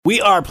We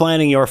are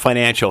planning your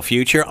financial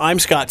future. I'm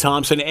Scott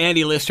Thompson.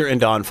 Andy Lister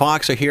and Don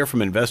Fox are here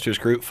from Investors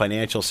Group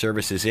Financial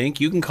Services, Inc.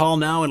 You can call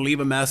now and leave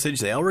a message.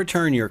 They'll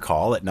return your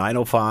call at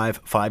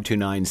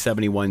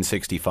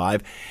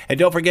 905-529-7165. And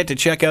don't forget to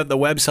check out the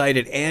website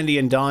at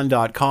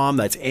andyanddon.com.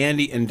 That's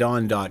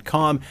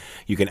andyanddon.com.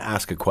 You can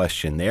ask a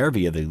question there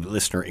via the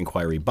listener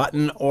inquiry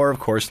button or, of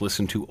course,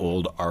 listen to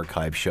old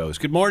archive shows.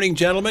 Good morning,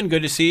 gentlemen.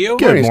 Good to see you.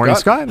 Good morning,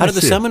 Scott. How did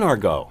the seminar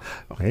go?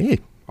 Hey.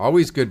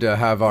 Always good to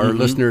have our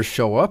listeners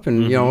show up,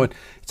 and you know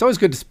it's always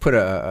good to put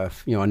a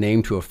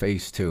name to a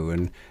face too,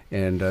 and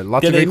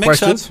lots of great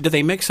questions. Do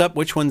they mix up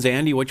which one's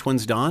Andy, which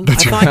one's Don? I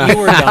thought you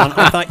were Don.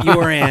 I thought you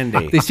were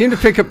Andy. They seem to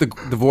pick up the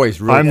voice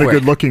really I'm quick. the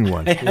good-looking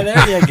one.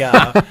 There you go.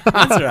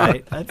 That's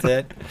right. That's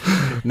it.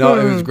 No,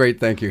 it was great.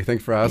 Thank you.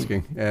 Thanks for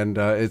asking. And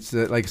it's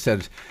like I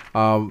said,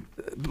 a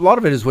lot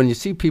of it is when you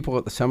see people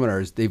at the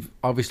seminars, they've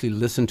obviously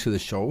listened to the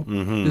show.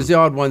 There's the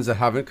odd ones that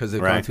haven't because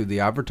they've gone through the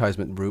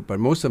advertisement route, but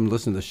most of them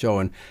listen to the show,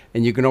 and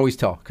you can always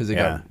tell because they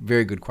got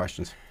very good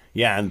questions.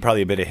 Yeah, and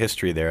probably a bit of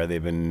history there. They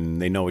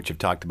know what you've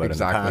talked about in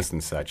the past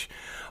and such.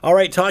 All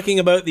right, talking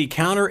about the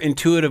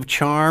counterintuitive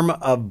charm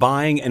of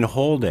buying and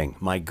holding.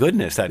 My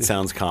goodness, that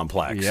sounds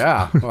complex.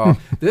 Yeah, well,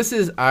 this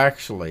is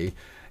actually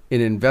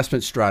an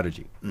investment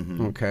strategy.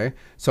 Okay,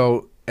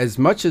 so as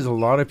much as a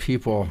lot of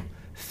people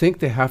think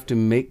they have to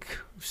make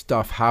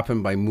stuff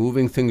happen by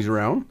moving things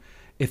around,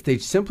 if they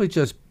simply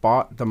just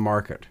bought the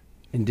market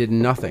and did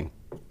nothing,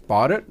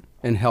 bought it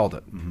and held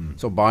it,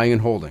 so buying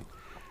and holding,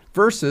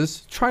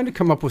 versus trying to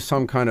come up with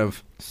some kind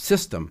of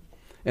system.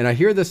 And I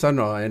hear this, I don't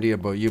know, Andy,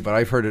 about you, but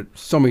I've heard it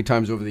so many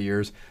times over the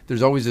years.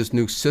 There's always this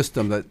new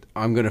system that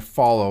I'm going to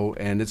follow,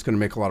 and it's going to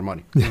make a lot of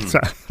money.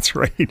 That's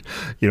right.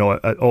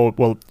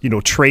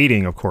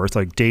 Trading, of course,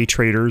 like day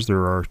traders,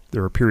 there are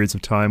periods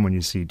of time when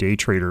you see day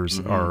traders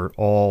are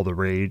all the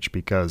rage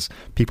because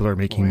people are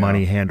making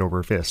money hand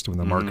over fist when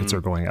the markets are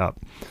going up.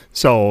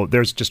 So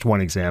there's just one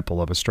example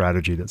of a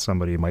strategy that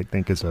somebody might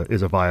think is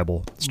a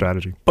viable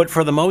strategy. But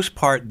for the most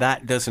part,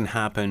 that doesn't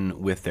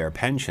happen with their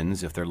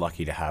pensions if they're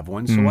lucky to have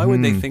one. So why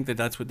would they think that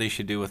that's what they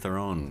should do with their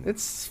own?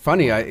 It's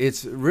funny.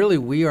 It's really,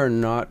 we are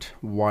not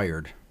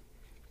wired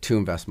to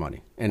invest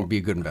money and be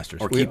good investors.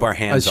 Or keep our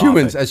hands off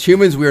it. As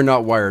humans, we are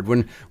not wired.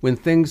 When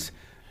things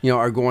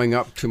are going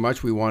up too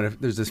much,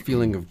 there's this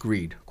feeling of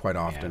greed quite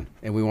often,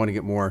 and we want to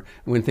get more.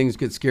 When things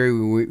get scary,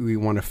 we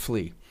want to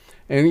flee.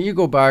 And you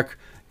go back,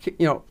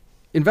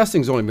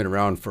 investing's only been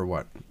around for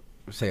what?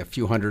 Say a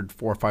few hundred,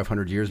 400 or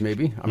 500 years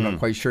maybe. I'm not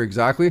quite sure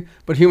exactly,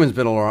 but humans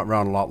been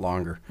around a lot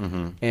longer.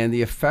 And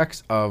the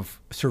effects of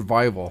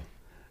survival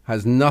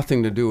has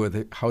nothing to do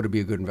with how to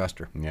be a good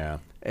investor. Yeah.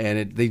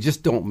 And they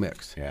just don't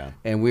mix. Yeah.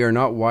 And we are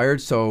not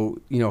wired, so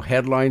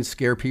headlines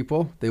scare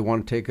people. They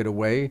want to take it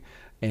away.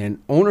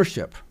 And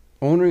ownership,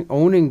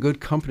 owning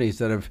good companies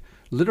that have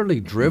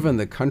literally driven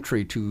the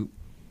country to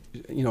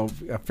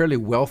a fairly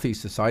wealthy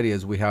society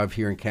as we have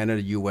here in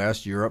Canada,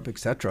 US, Europe,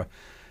 etc.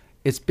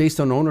 It's based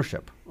on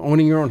ownership.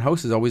 Owning your own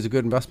house is always a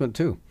good investment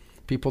too.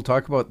 People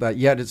talk about that,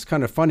 yet it's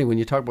kind of funny when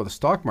you talk about the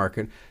stock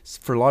market.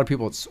 For a lot of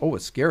people, it's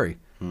scary.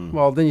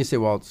 Well, then you say,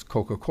 well, it's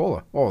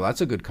Coca-Cola. Oh,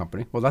 that's a good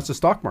company. Well, that's the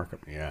stock market.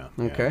 Yeah.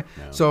 Okay.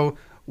 Yeah. So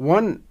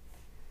one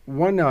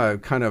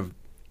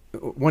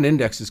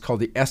index is called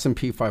the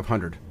S&P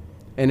 500,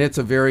 and it's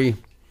a very,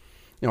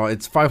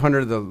 it's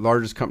 500 of the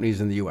largest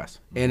companies in the U.S.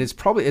 And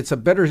it's a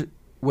better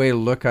way to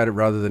look at it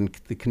rather than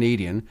the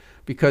Canadian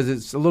because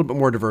it's a little bit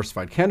more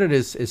diversified. Canada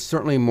is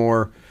certainly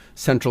more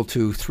central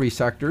to three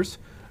sectors.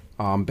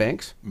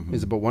 Banks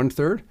is about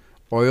 1/3,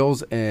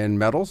 oils and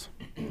metals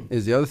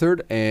is the other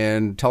third,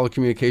 and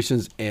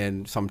telecommunications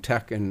and some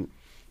tech and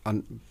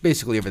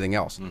basically everything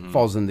else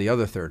falls in the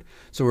other third.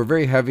 So we're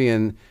very heavy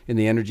in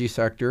the energy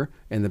sector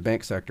and the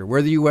bank sector,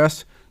 where the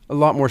U.S. a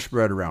lot more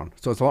spread around.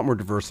 So it's a lot more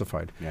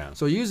diversified. Yeah.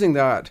 So using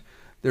that,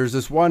 there's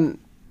this one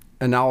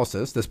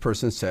analysis this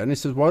person said, and he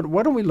says, why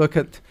don't we look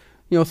at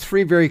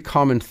three very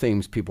common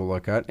themes people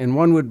look at, and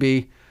one would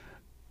be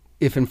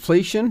if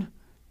inflation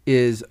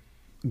is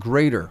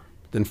greater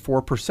than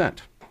 4%,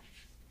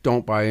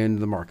 don't buy into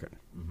the market.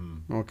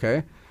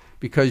 Okay,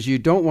 because you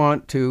don't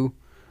want to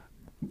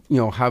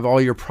have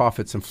all your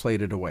profits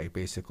inflated away,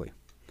 basically.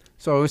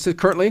 So it says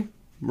currently,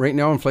 right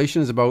now,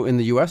 inflation is about, in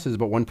the U.S., is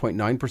about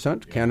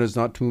 1.9%. Canada's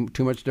not too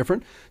much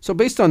different. So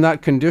based on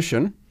that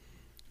condition,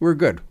 we're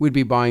good. We'd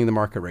be buying the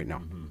market right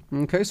now.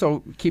 Okay,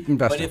 so keep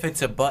investing.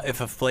 But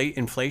if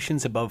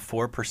inflation's above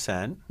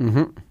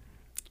 4%,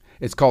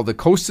 it's called the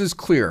coast is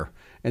clear.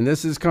 And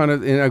this is kind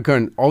of, and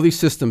again, all these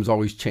systems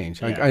always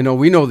change. Yeah. I know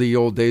we know the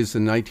old days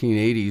in the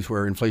 1980s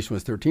where inflation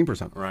was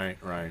 13%. Right.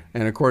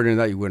 And according to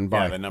that, you wouldn't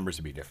buy. Yeah, the numbers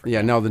would be different.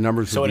 Yeah, now the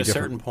numbers would be different. So at a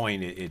certain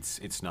point,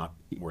 it's not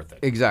worth it.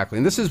 Exactly.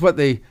 And this is what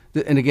and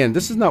again,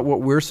 this is not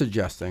what we're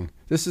suggesting.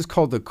 This is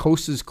called the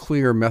coast is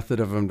clear method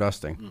of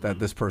investing that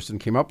this person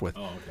came up with.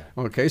 Oh,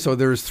 okay. Okay, so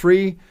there's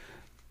three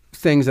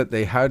things that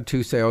they had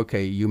to say,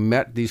 okay, you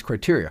met these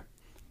criteria.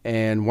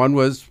 And one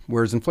was,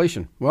 where's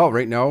inflation? Well,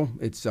 right now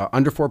it's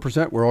under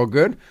 4%. We're all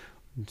good.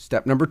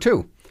 Step number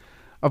 2,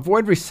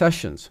 avoid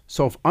recessions.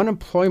 So if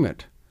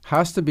unemployment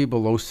has to be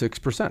below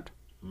 6%,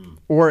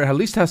 or it at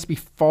least has to be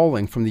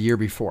falling from the year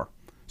before.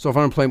 So if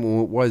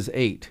unemployment was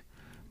 8,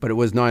 but it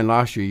was 9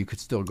 last year, you could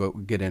still go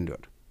get into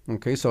it.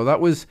 Okay, so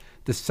that was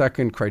the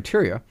second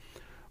criteria.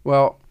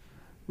 Well,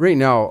 right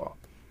now,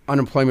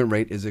 unemployment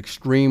rate is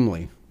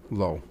extremely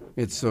low.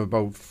 It's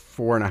about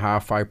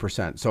 4.5%,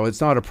 5%. So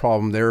it's not a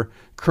problem there.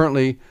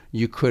 Currently,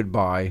 you could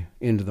buy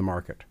into the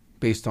market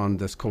based on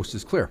this coast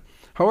is clear.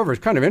 However,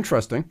 it's kind of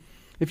interesting.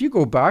 If you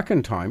go back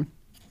in time,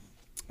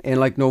 and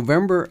like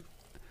November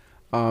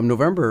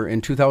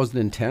in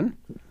 2010,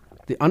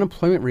 the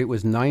unemployment rate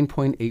was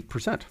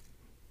 9.8%.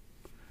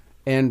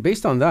 And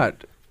based on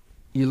that,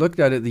 you looked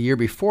at it the year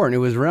before, and it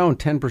was around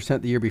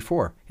 10% the year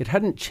before. It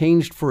hadn't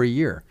changed for a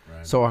year.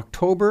 Right. So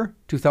October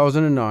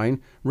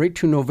 2009, right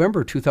to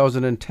November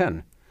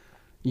 2010,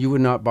 you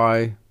would not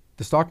buy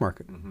the stock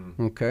market.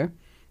 Mm-hmm. Okay?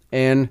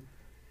 And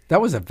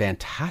that was a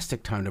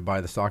fantastic time to buy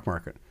the stock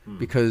market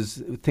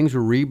because things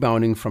were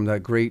rebounding from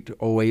that great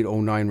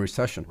 08-09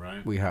 recession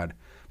we had.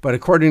 But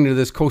according to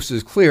this coast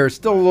is clear, it's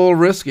still a little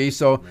risky,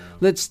 so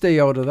let's stay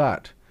out of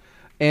that.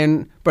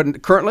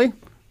 But currently,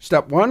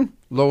 step 1,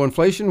 low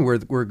inflation,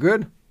 we're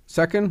good.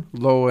 Second,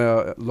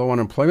 low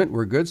unemployment,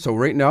 we're good. So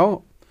right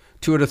now,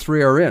 2 out of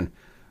 3 are in.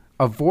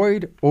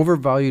 Avoid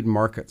overvalued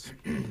markets.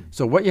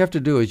 So what you have to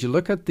do is you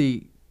look at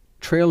the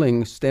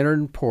trailing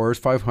Standard & Poor's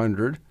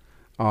 500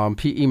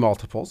 PE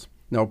multiples.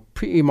 Now,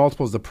 PE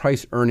multiple is the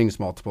price earnings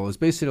multiple. It's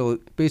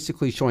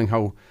basically showing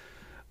how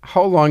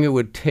long it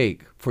would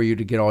take for you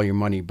to get all your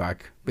money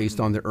back based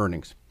on the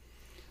earnings.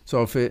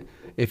 So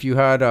if you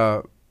had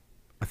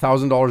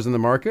 $1,000 in the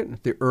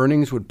market, the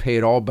earnings would pay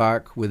it all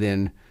back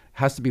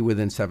has to be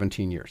within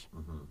 17 years.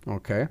 Mm-hmm.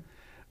 Okay,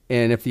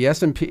 and if the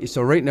S&P,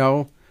 so right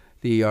now,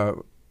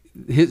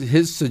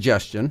 his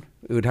suggestion,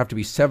 it would have to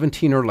be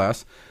 17 or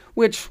less,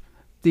 which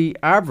the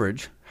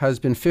average has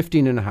been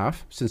 15.5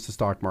 since the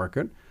stock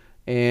market,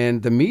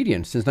 and the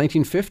median since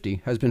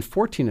 1950 has been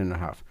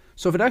 14.5.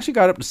 So if it actually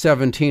got up to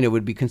 17, it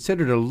would be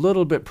considered a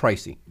little bit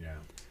pricey. Yeah.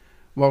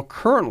 Well,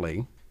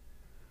 currently,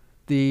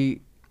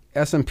 the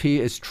S&P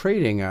is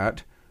trading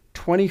at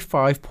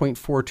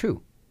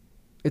 25.42.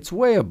 It's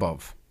way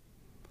above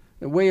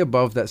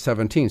that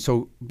 17.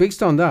 So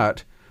based on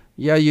that,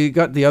 yeah, you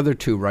got the other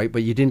 2 right,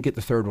 but you didn't get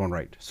the third one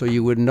right. So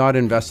you would not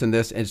invest in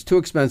this. It's too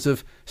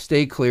expensive.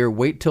 Stay clear.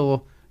 Wait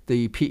till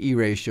the PE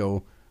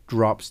ratio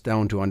drops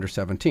down to under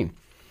 17.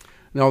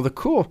 Now, the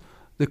cool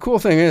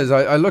thing is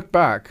I looked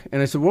back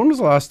and I said, when was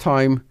the last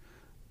time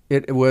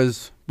it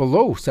was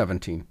below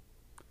 17?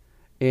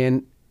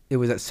 And it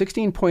was at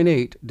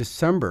 16.8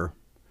 December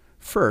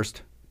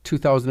 1st,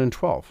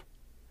 2012.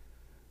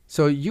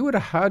 So you would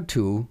have had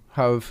to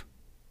have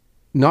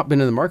not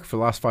been in the market for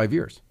the last 5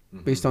 years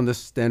based on this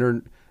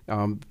standard,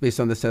 based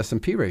on this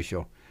S&P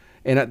ratio.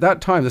 And at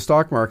that time, the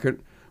stock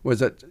market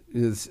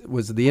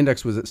the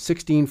index was at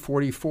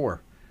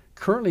 1644.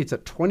 Currently, it's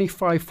at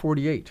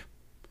 2548.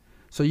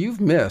 So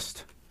you've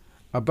missed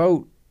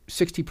about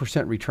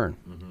 60% return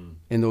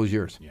in those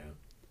years. Yeah.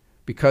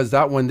 Because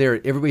that one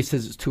there, everybody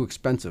says it's too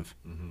expensive.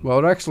 Mm-hmm. Well,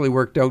 it actually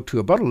worked out to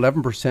about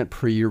 11%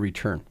 per year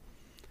return.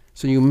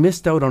 So you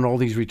missed out on all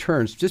these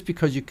returns just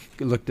because you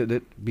looked at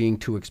it being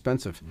too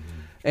expensive.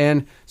 Mm-hmm.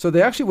 And so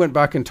they actually went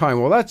back in time.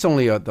 Well, that's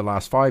only the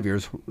last 5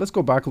 years. Let's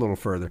go back a little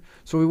further.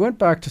 So we went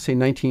back to, say,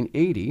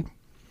 1980.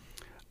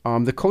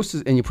 The Coast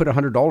is, and you put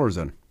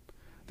 $100 in.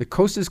 The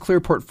Coast is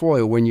Clear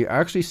portfolio, when you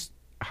actually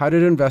had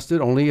it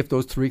invested only if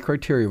those 3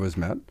 criteria was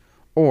met,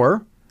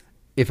 or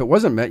if it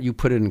wasn't met, you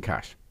put it in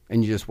cash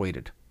and you just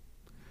waited.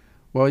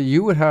 Well,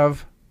 you would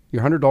have,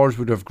 your $100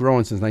 would have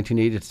grown since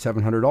 1980 to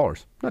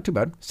 $700. Not too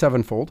bad,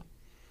 7-fold.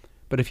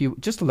 But if you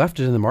just left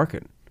it in the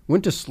market,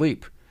 went to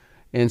sleep,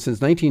 and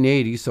since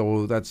 1980,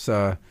 so that's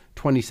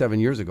 27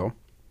 years ago,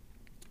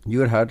 you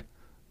had,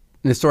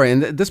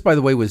 and this, by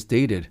the way, was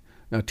dated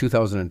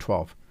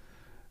 2012.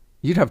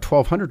 You'd have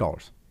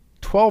 $1,200.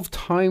 12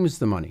 times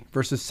the money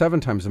versus 7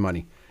 times the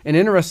money. And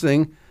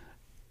interesting,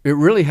 it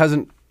really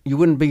hasn't,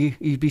 you'd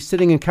be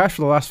sitting in cash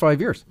for the last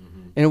 5 years.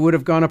 Mm-hmm. And it would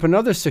have gone up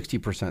another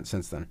 60%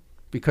 since then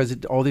because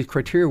all these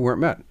criteria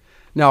weren't met.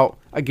 Now,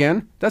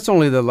 again, that's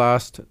only the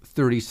last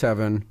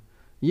 37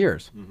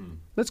 years. Mm-hmm.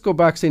 Let's go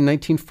back, say,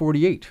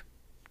 1948.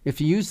 If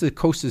you use the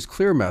Coast is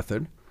Clear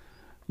method,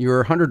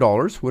 your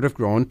 $100 would have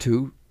grown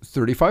to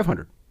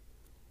 $3,500.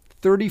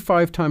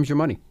 35 times your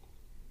money.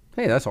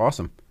 Hey, that's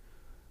awesome.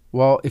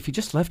 Well, if you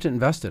just left it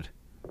invested,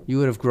 you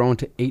would have grown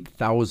to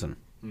 8,000.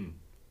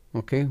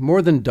 Okay,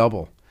 more than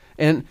double.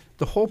 And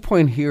the whole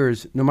point here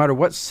is no matter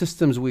what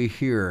systems we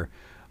hear,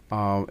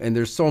 and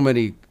there's so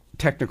many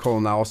technical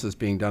analysis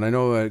being done. I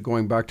know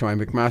going back to my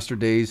McMaster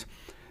days,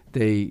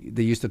 they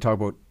used to talk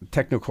about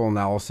technical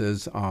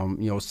analysis,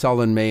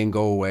 sell in May and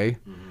go away.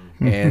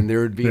 Mm-hmm. And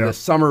there would be the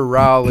summer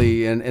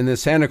rally and the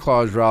Santa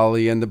Claus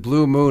rally and the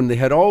blue moon. They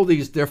had all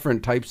these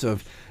different types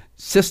of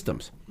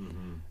systems. Mm-hmm.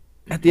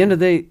 At the end of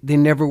the day, they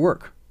never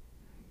work.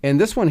 And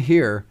this one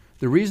here,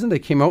 the reason they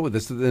came out with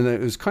this, and it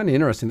was kind of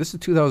interesting, this is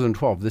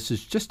 2012. This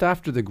is just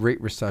after the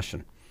Great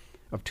Recession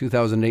of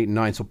 2008 and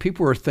 9. So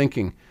people were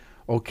thinking,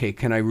 okay,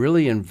 can I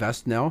really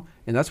invest now?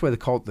 And that's why they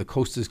call it the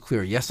coast is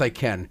clear. Yes, I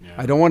can. Yeah.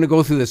 I don't want to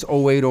go through this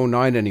 08,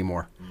 09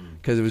 anymore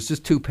because it was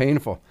just too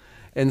painful.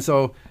 And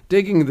so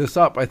digging this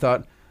up, I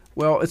thought,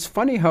 well, it's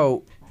funny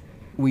how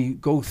we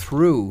go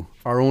through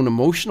our own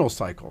emotional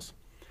cycles.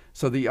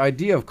 So the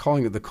idea of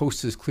calling it the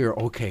coast is clear,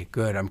 okay,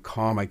 good, I'm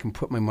calm, I can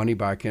put my money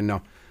back in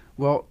now.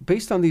 Well,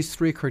 based on these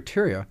three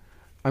criteria,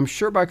 I'm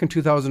sure back in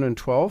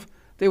 2012,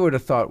 they would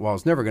have thought, well,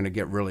 it's never going to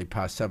get really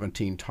past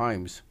 17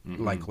 times,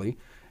 likely.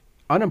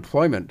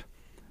 Unemployment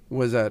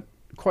was at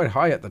quite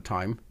high at the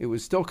time. It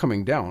was still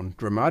coming down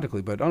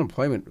dramatically, but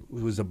unemployment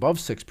was above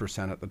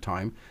 6% at the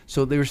time.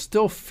 So they were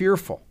still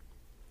fearful.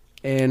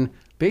 And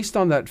based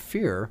on that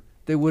fear,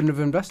 they wouldn't have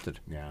invested.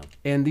 Yeah.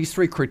 And these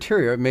three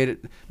criteria made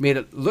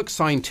it look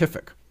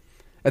scientific.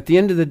 At the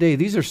end of the day,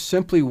 these are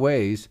simply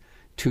ways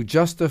to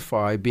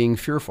justify being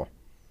fearful.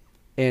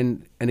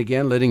 And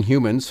again, letting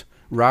humans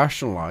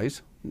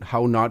rationalize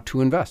how not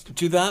to invest.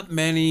 Do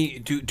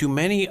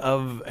many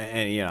of,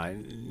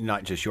 and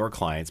not just your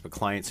clients, but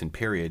clients in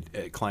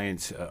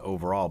clients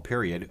overall,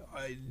 period,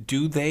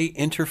 do they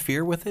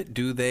interfere with it?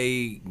 Do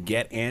they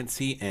get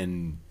antsy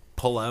and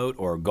pull out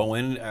or go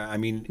in? I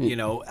mean,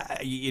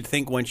 you'd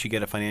think once you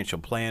get a financial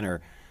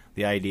planner,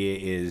 the idea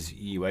is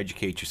you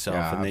educate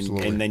yourself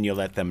and then you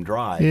let them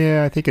drive.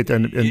 Yeah, I think it.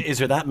 Is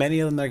there that many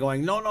of them that are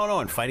going no,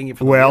 and fighting you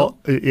for the wheel?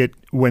 Well,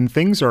 when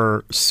things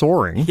are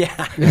soaring,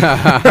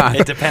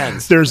 it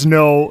depends. There's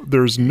no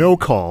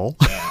call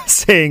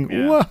saying,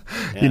 great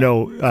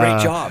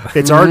job.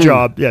 It's our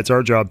job. Yeah, it's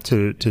our job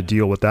to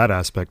deal with that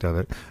aspect of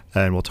it,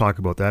 and we'll talk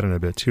about that in a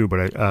bit too.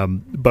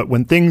 But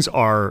when things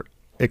are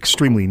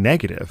extremely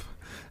negative,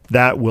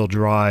 that will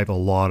drive a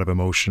lot of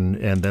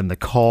emotion, and then the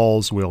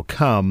calls will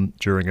come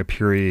during a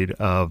period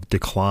of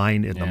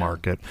decline in the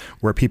market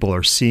where people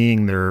are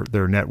seeing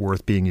their net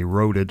worth being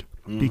eroded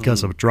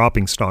because of a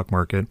dropping stock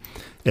market,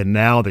 and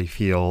now they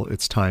feel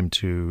it's time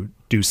to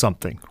do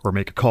something or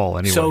make a call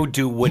anyway. So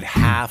would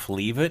half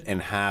leave it and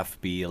half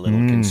be a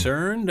little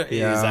concerned?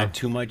 Yeah. Is that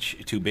too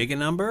big a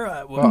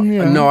number?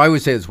 No, I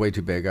would say it's way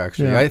too big,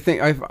 actually. Yeah. I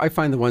think I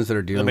find the ones that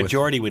are dealing with... The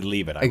majority would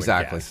leave it, I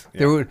exactly. would guess.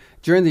 Yeah.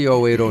 During the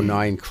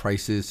 08-09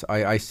 crisis,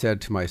 I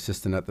said to my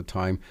assistant at the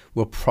time,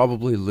 we'll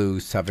probably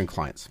lose 7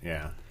 clients.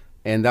 Yeah.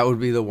 And that would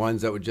be the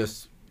ones that would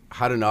just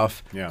had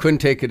enough, couldn't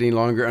take it any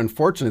longer.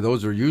 Unfortunately,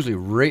 those are usually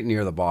right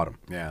near the bottom.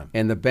 Yeah.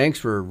 And the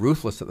banks were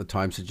ruthless at the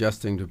time,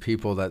 suggesting to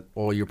people that,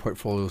 your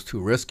portfolio is too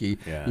risky.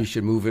 Yeah. You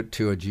should move it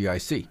to a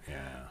GIC. Yeah.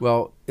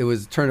 Well,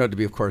 it turned out to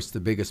be, of course,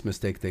 the biggest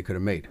mistake they could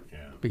have made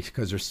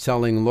because they're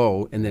selling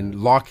low and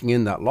then locking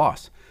in that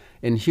loss.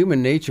 And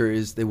human nature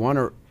is they want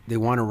to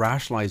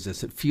rationalize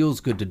this. It feels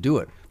good to do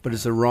it, but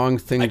it's the wrong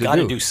thing to do. I got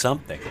to do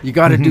something. You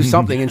got to do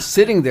something. And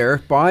sitting there,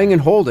 buying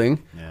and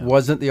holding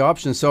wasn't the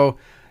option. So,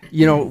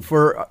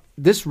 for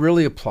this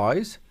really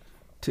applies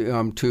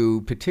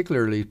to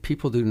particularly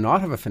people who do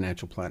not have a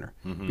financial planner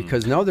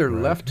because now they're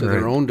left to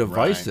their own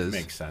devices.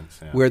 Makes sense.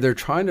 Yeah. Where they're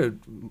trying to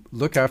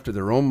look after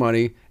their own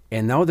money,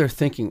 and now they're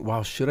thinking,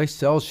 "Wow, should I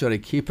sell? Should I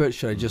keep it?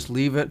 Should I just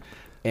leave it?"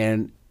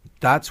 And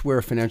that's where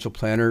a financial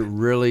planner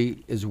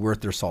really is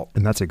worth their salt.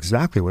 And that's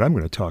exactly what I'm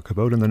going to talk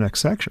about in the next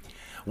section.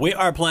 We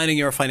are planning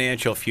your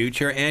financial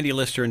future. Andy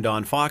Lister and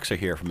Don Fox are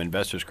here from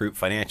Investors Group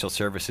Financial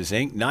Services,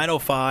 Inc.,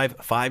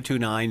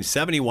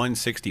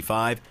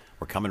 905-529-7165.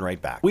 We're coming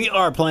right back. We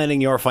are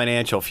planning your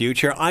financial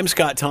future. I'm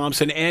Scott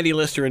Thompson. Andy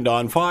Lister and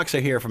Don Fox are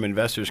here from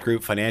Investors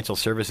Group Financial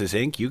Services,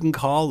 Inc. You can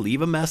call,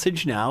 leave a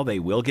message now. They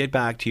will get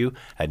back to you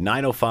at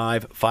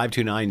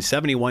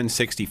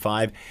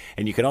 905-529-7165.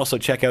 And you can also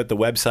check out the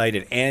website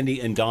at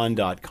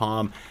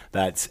andyanddon.com.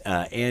 That's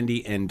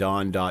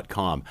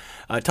andyanddon.com.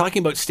 Talking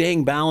about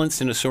staying balanced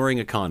in a soaring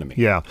economy.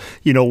 Yeah.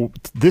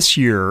 This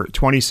year,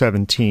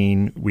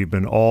 2017, we've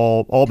been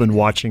all been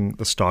watching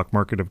the stock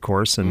market, of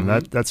course, and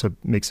that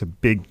makes a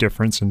big difference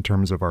in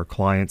terms of our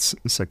clients'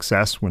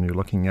 success when you're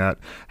looking at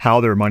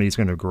how their money is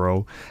going to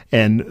grow.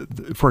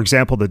 And for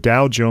example, the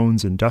Dow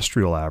Jones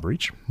Industrial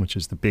Average, which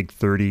is the big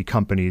 30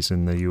 companies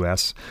in the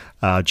U.S.,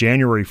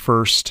 January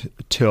 1st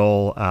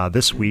till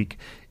this week,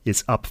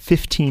 is up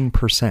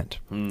 15%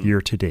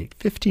 year to date,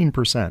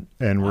 15%,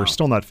 and we're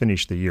still not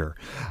finished the year.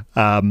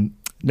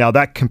 Now,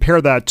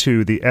 compare that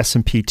to the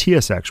S&P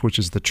TSX, which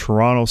is the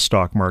Toronto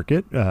stock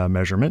market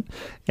measurement,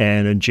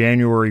 and in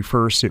January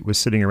 1st, it was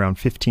sitting around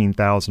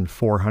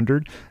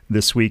 15,400.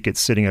 This week,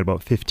 it's sitting at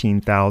about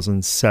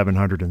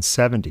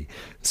 15,770.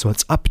 So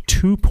it's up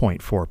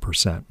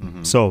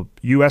 2.4%. So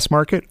U.S.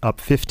 market up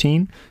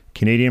 15,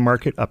 Canadian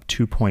market up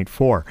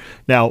 2.4.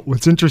 Now,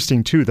 what's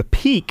interesting too, the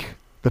peak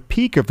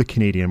of the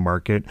Canadian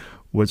market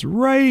was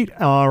right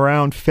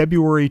around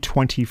February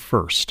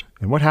 21st.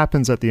 And what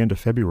happens at the end of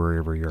February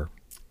every year?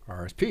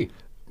 RSP.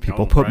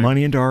 People put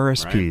money into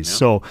RSPs. Right, yeah.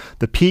 So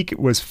the peak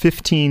was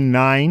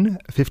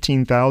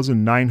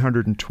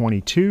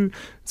 15,922.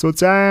 So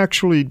it's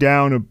actually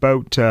down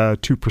about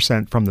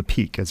 2% from the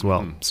peak as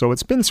well. So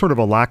it's been sort of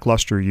a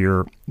lackluster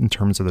year in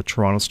terms of the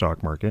Toronto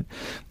stock market.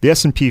 The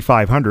S&P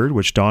 500,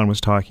 which Don was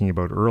talking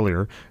about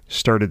earlier,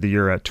 started the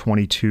year at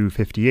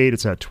 22.58.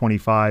 It's at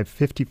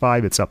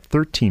 25.55. It's up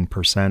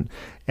 13%.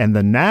 And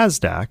the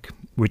NASDAQ,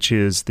 which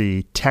is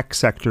the tech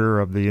sector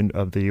of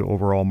the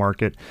overall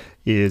market,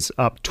 is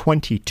up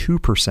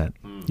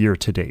 22% year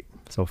to date.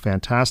 So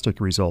fantastic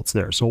results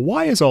there. So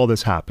why is all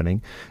this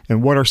happening,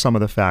 and what are some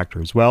of the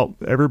factors? Well,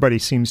 everybody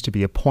seems to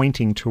be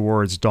pointing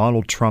towards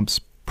Donald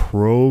Trump's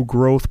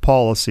pro-growth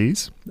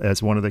policies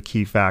as one of the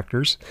key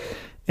factors.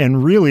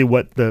 And really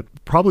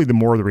probably the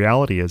more the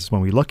reality is when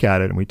we look at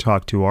it and we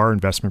talk to our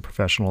investment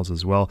professionals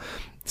as well,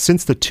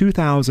 since the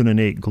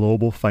 2008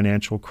 global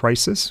financial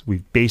crisis,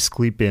 we've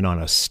basically been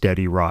on a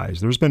steady rise.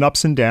 There's been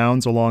ups and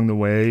downs along the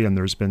way, and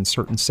there's been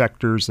certain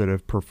sectors that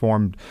have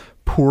performed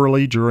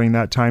poorly during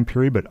that time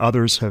period, but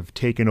others have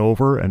taken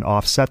over and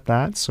offset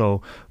that.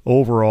 So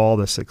overall,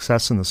 the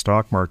success in the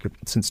stock market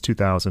since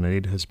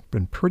 2008 has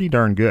been pretty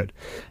darn good.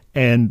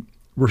 And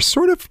we're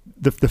sort of,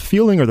 the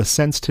feeling or the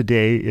sense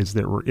today is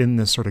that we're in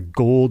this sort of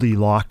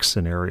Goldilocks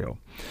scenario.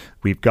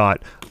 We've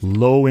got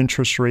low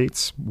interest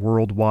rates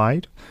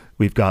worldwide.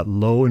 We've got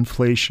low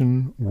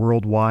inflation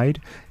worldwide,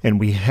 and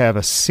we have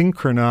a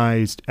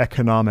synchronized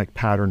economic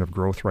pattern of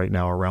growth right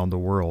now around the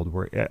world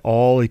where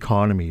all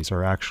economies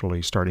are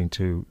actually starting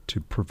to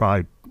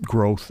provide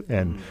growth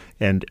and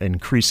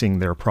increasing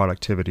their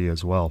productivity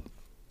as well.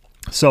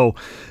 So,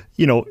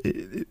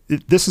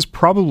 this is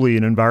probably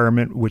an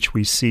environment which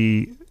we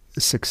see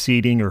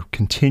succeeding or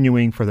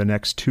continuing for the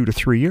next 2 to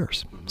 3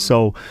 years.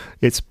 So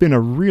it's been a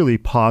really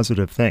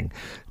positive thing.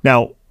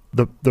 Now,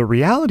 the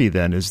reality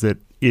then is that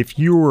if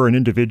you were an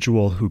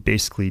individual who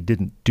basically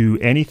didn't do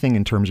anything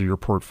in terms of your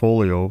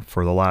portfolio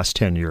for the last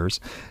 10 years,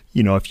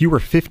 if you were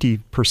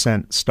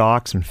 50%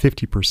 stocks and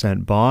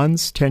 50%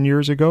 bonds 10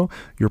 years ago,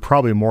 you're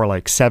probably more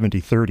like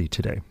 70-30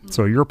 today.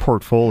 So your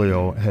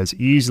portfolio has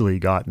easily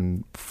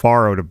gotten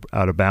far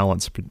out of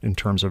balance in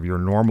terms of your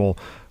normal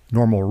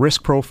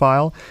risk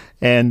profile.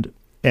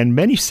 And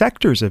many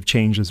sectors have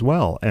changed as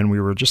well. And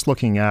we were just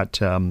looking at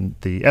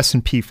the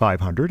S&P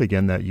 500,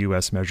 again, that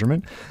U.S.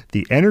 measurement,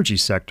 the energy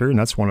sector, and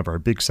that's one of our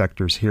big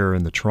sectors here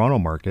in the Toronto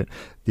market.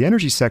 The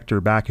energy sector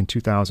back in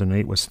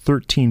 2008 was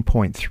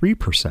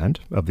 13.3%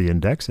 of the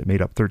index. It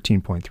made up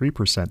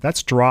 13.3%.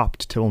 That's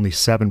dropped to only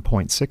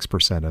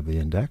 7.6% of the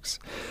index.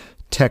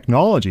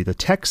 Technology, the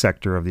tech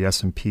sector of the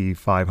S&P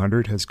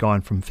 500 has gone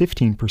from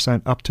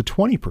 15% up to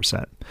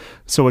 20%.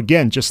 So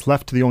again, just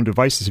left to the own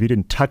devices, if you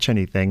didn't touch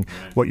anything,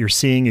 what you're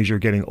seeing is you're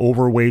getting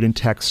overweight in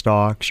tech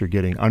stocks, you're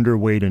getting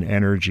underweight in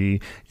energy,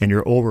 and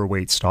you're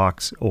overweight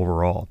stocks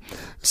overall.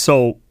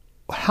 So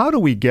how do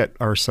we get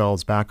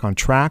ourselves back on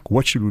track?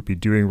 What should we be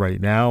doing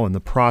right now in the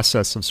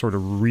process of sort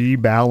of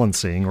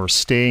rebalancing or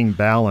staying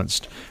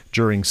balanced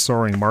during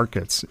soaring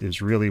markets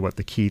is really what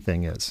the key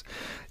thing is.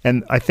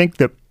 And I think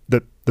that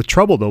the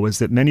trouble, though, is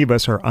that many of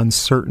us are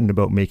uncertain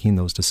about making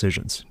those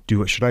decisions.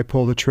 Should I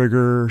pull the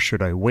trigger?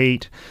 Should I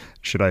wait?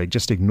 Should I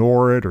just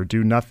ignore it or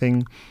do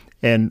nothing?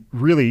 And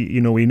really,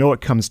 we know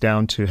it comes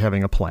down to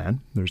having a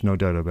plan. There's no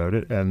doubt about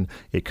it. And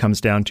it comes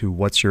down to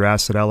what's your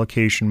asset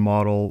allocation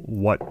model?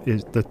 What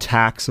is the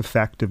tax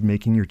effect of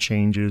making your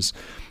changes?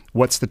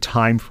 What's the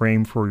time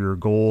frame for your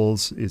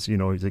goals? Is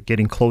it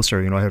getting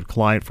closer? I had a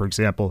client, for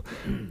example,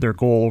 their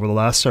goal over the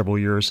last several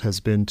years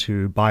has been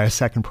to buy a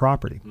second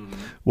property.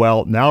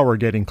 Well, now we're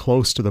getting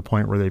close to the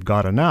point where they've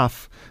got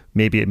enough.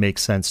 Maybe it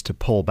makes sense to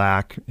pull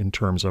back in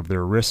terms of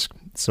their risk.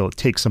 So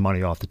take some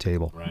money off the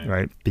table,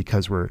 right?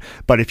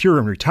 But if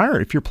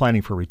you're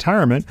planning for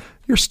retirement,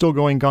 you're still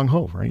going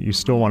gung-ho, right? You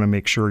still want to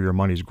make sure your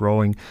money's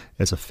growing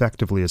as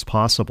effectively as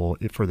possible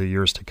for the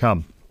years to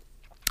come.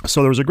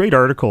 So there was a great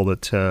article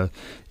that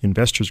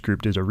Investors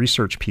Group did a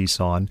research piece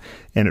on,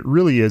 and it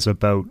really is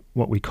about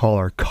what we call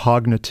our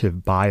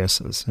cognitive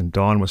biases. And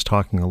Don was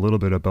talking a little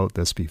bit about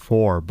this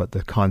before, but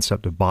the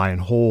concept of buy and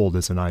hold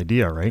is an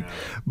idea, right?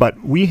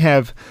 But we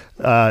have,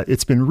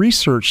 it's been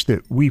researched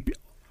that we,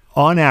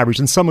 on average,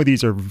 and some of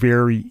these are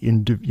very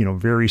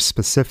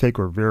specific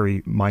or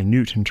very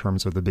minute in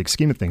terms of the big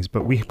scheme of things,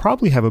 but we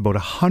probably have about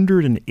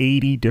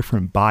 180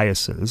 different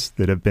biases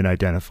that have been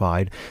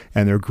identified,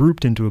 and they're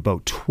grouped into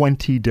about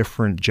 20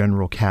 different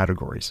general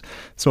categories.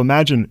 So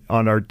imagine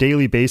on our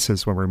daily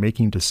basis when we're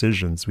making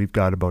decisions, we've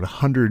got about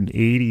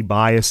 180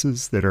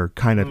 biases that are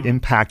kind of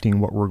impacting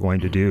what we're going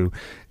to do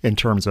in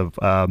terms of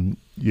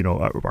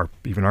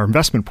even our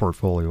investment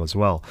portfolio as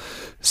well.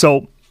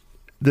 So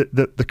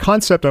The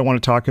concept I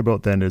want to talk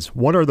about then is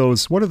what are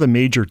the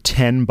major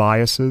 10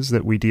 biases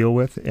that we deal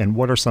with, and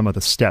what are some of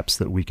the steps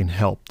that we can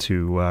help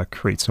to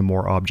create some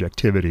more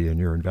objectivity in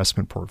your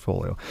investment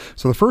portfolio.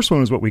 So the first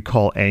one is what we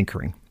call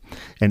anchoring.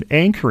 And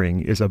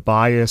anchoring is a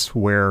bias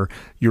where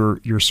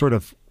you're sort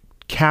of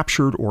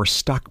captured or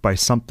stuck by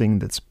something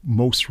that's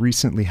most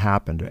recently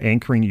happened.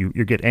 Anchoring, you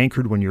get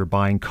anchored when you're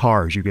buying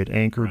cars. You get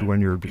anchored when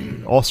you're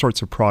all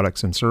sorts of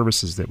products and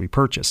services that we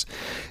purchase.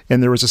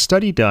 And there was a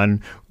study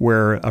done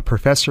where a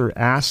professor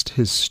asked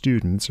his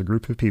students, a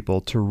group of people,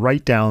 to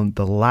write down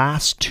the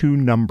last two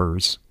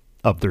numbers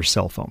of their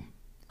cell phone.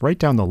 Write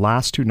down the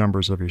last two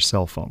numbers of your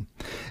cell phone.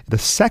 The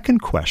second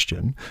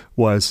question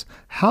was,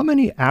 how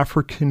many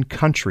African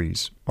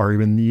countries are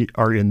in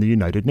the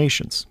United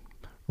Nations?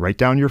 Write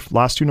down your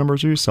last two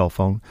numbers of your cell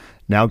phone.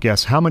 Now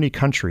guess how many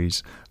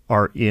countries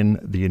are in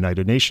the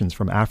United Nations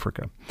from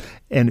Africa.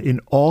 And in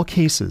all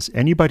cases,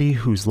 anybody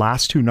whose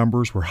last two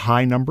numbers were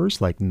high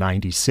numbers, like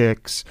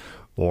 96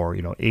 or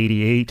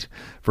 88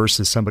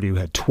 versus somebody who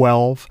had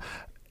 12,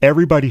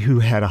 everybody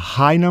who had a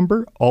high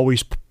number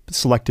always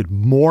selected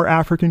more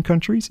African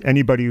countries.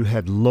 Anybody who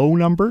had low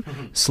number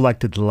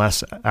selected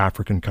less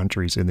African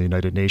countries in the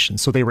United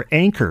Nations. So they were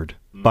anchored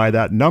by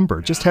that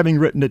number, just having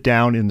written it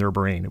down in their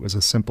brain. It was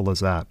as simple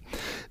as that.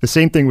 The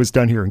same thing was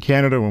done here in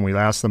Canada when we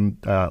asked them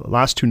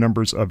last two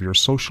numbers of your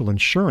social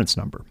insurance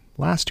number.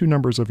 Last two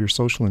numbers of your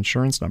social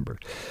insurance number.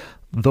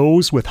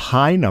 Those with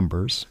high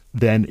numbers,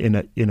 then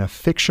in a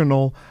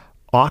fictional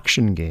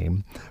auction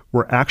game,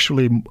 were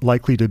actually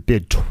likely to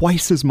bid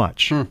twice as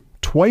much.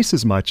 Twice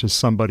as much as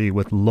somebody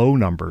with low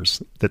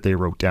numbers that they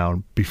wrote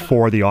down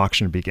before the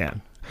auction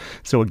began.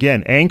 So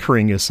again,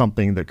 anchoring is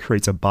something that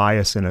creates a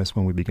bias in us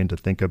when we begin to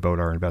think about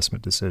our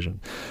investment decision.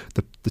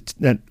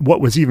 And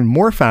what was even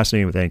more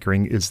fascinating with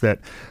anchoring is that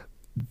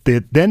they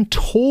then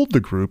told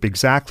the group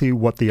exactly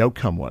what the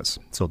outcome was.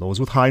 So those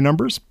with high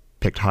numbers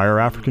picked higher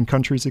African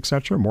countries,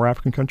 etc., more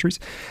African countries.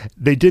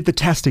 They did the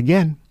test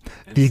again,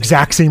 the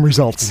exact same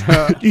results,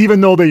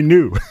 even though they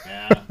knew.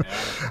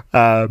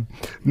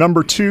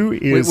 Number two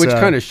is... Which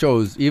kind of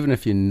shows, even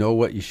if you know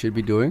what you should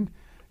be doing,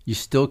 you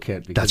still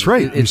can't. That's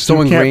right. It's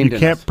so ingrained. You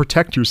can't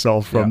protect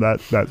yourself from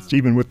that,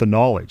 even with the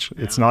knowledge.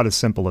 It's not as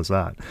simple as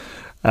that.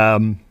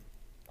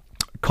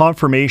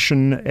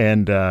 Confirmation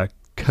and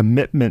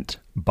commitment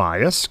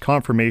bias.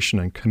 Confirmation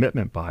and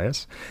commitment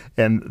bias.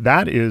 And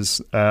that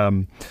is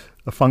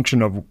a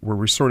function of where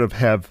we sort of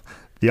have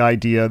the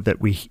idea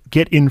that we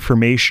get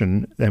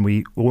information and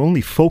we will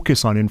only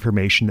focus on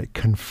information that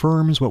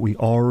confirms what we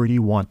already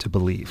want to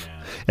believe.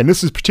 Yeah. And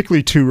this is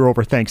particularly true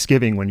over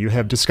Thanksgiving when you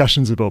have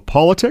discussions about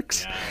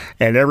politics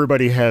and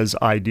everybody has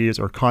ideas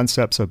or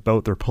concepts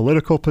about their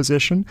political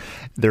position.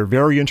 They're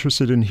very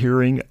interested in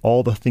hearing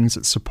all the things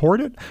that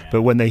support it,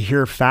 but when they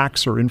hear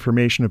facts or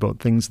information about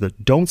things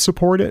that don't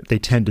support it, they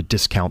tend to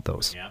discount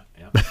those.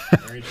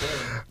 Very true.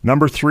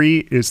 Number three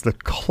is the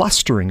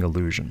clustering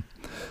illusion.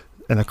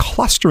 And a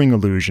clustering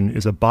illusion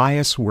is a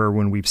bias where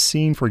when we've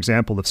seen, for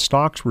example, if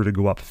stocks were to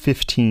go up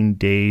 15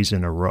 days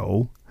in a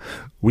row,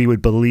 we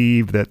would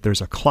believe that there's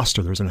a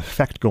cluster, there's an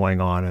effect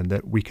going on, and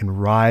that we can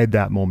ride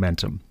that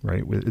momentum,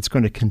 right? It's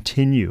going to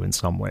continue in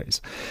some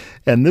ways.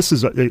 And this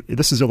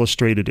is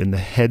illustrated in the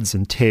heads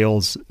and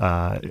tails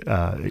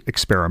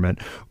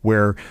experiment,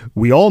 where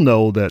we all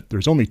know that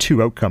there's only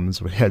two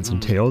outcomes with heads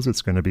and tails.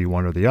 It's going to be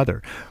one or the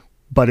other.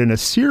 But in a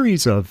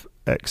series of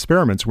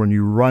experiments, when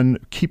you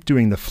keep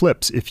doing the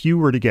flips, if you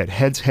were to get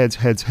heads,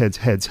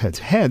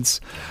 the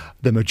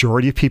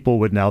majority of people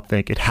would now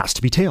think it has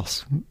to be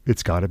tails.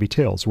 It's got to be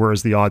tails.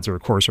 Whereas the odds,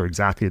 of course, are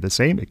exactly the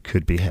same. It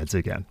could be heads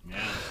again.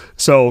 Yeah.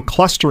 So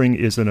clustering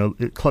is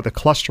the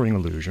clustering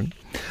illusion.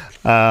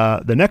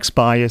 The next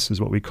bias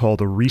is what we call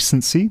the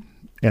recency.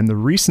 And the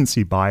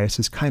recency bias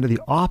is kind of the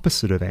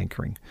opposite of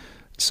anchoring.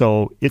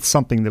 So it's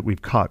something that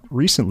we've caught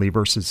recently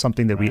versus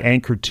something that we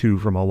anchored to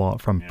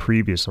from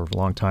previous or a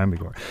long time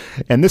ago.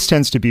 And this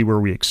tends to be where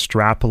we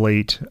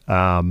extrapolate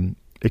the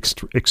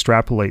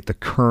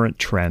current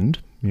trend,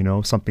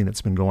 something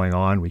that's been going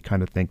on. We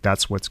kind of think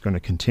that's what's going to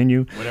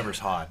continue.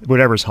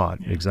 Whatever's hot,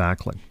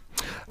 exactly.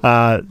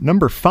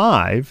 Number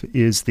 5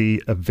 is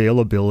the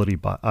availability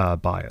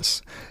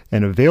bias.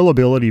 And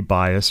availability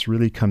bias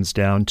really comes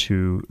down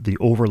to the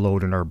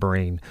overload in our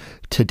brain.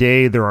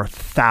 Today, there are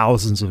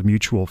thousands of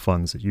mutual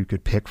funds that you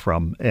could pick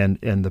from, and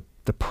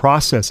the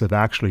process of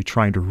actually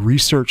trying to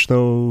research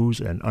those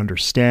and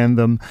understand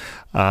them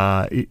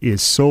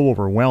is so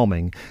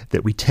overwhelming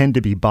that we tend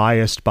to be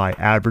biased by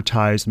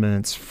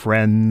advertisements,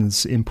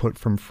 input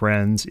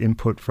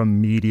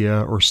from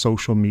media or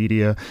social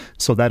media.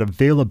 So that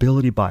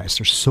availability bias,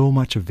 there's so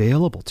much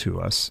available to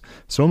us,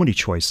 so many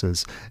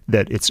choices,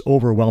 that it's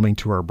overwhelming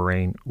to our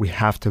brain. We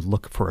have to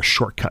look for a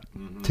shortcut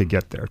to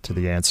get there to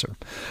the answer.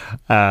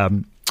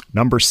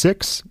 Number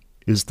 6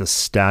 is the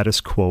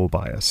status quo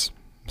bias.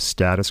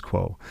 Status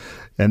quo,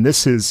 and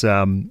this is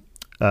where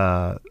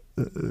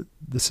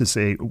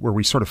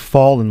we sort of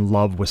fall in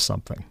love with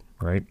something,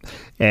 right?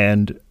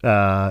 And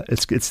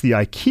it's the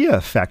IKEA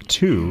effect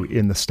too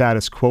in the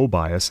status quo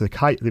bias.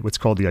 What's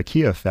called the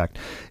IKEA effect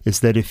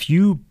is that if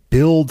you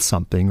build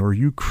something or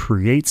you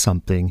create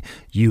something,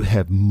 you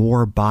have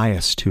more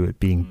bias to it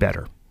being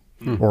better.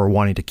 or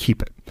wanting to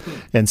keep it.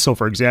 And so,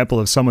 for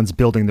example, if someone's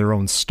building their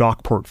own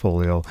stock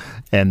portfolio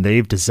and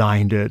they've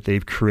designed it,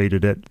 they've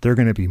created it, they're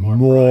going to be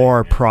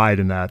more pride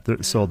in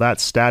that. So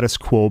that status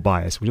quo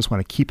bias, we just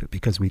want to keep it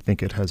because we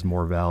think it has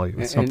more value.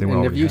 It's something we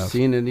and already have you have.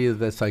 seen any of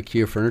this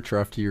IKEA furniture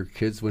after your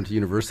kids went to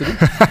university?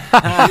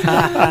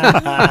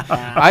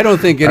 I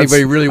don't think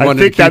anybody really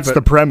wanted to keep it. I think that's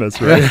the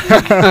premise, right?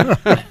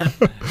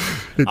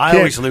 I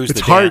always lose it's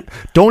the hard.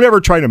 Don't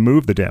ever try to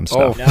move the damn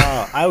stuff. No,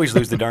 I always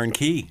lose the darn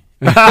key.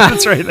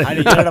 That's right. I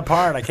didn't get it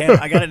apart. I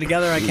can't. I got it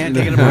together. I can't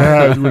take it apart.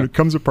 Yeah, when it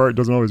comes apart, it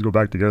doesn't always go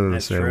back together the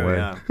That's same true,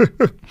 way.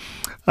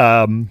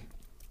 yeah.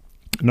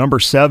 Number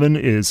 7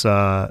 is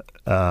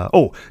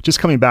just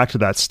coming back to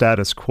that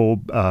status quo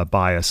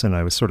bias, and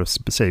I was sort of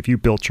say if you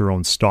built your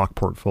own stock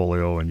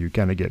portfolio and you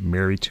kind of get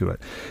married to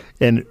it,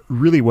 and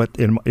really what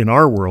in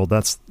our world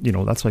that's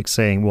like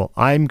saying, well,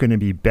 I'm going to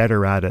be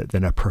better at it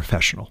than a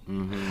professional,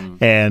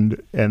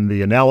 and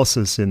the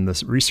analysis in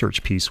this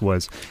research piece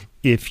was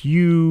if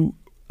you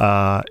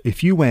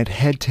went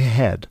head to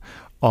head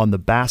on the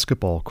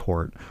basketball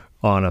court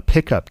on a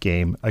pickup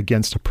game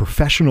against a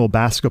professional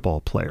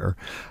basketball player,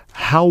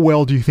 how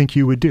well do you think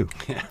you would do?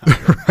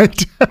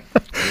 Right?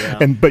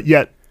 Yeah. But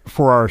yet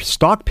for our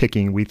stock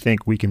picking, we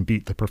think we can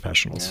beat the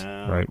professionals,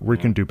 right? We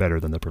can do better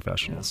than the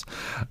professionals.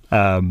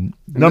 Number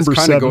this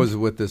kind of goes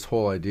with this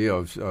whole idea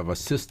of a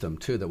system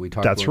too that we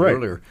talked about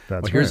earlier.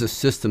 That's right. Here's a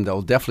system that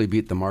will definitely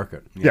beat the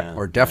market,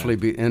 or definitely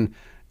beat.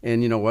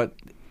 And you know what?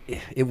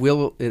 It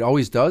will. It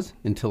always does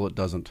until it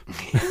doesn't.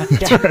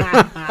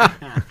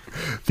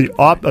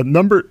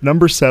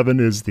 Number 7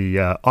 is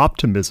the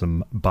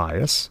optimism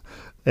bias,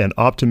 and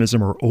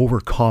optimism or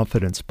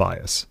overconfidence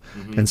bias.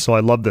 And so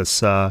I love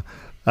this. How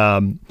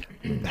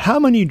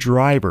many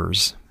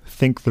drivers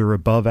think they're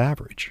above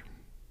average?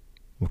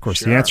 Of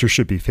course, the answer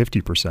should be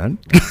 50%,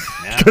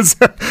 because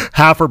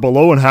half are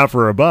below and half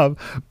are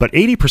above. But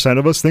 80%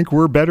 of us think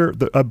we're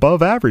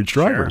above average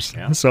drivers.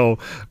 Sure, yeah. So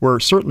we're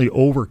certainly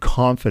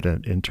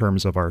overconfident in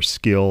terms of our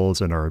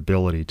skills and our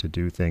ability to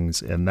do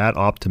things. And that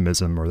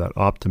optimism or that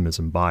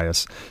optimism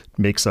bias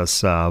makes us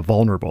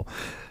vulnerable.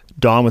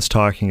 Don was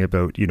talking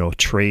about,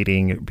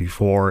 trading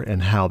before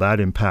and how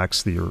that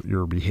impacts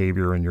your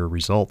behavior and your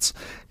results.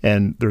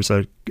 And there's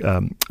an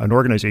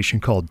organization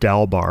called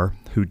Dalbar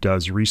who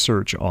does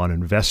research on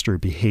investor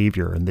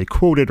behavior, and they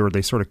quoted, or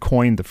they sort of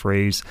coined the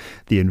phrase,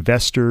 the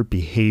investor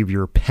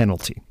behavior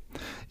penalty.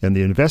 And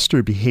the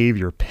investor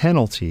behavior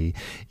penalty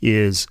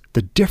is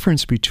the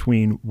difference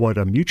between what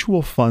a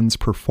mutual fund's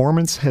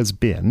performance has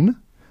been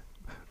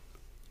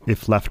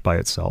if left by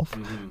itself,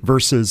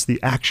 versus the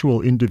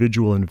actual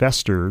individual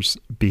investor's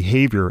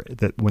behavior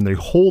that when they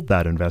hold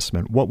that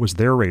investment, what was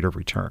their rate of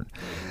return?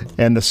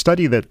 And the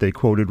study that they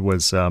quoted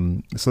was,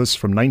 so this is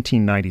from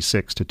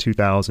 1996 to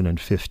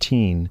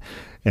 2015,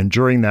 and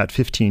during that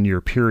 15-year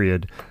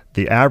period,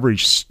 the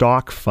average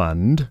stock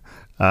fund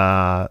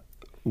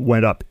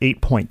went up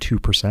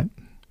 8.2%.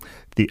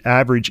 The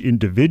average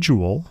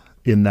individual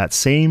in that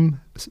same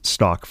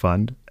stock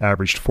fund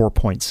averaged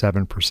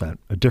 4.7%,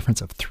 a difference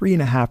of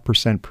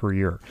 3.5% per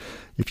year.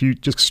 If you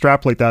just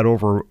extrapolate that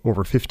over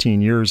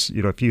 15 years,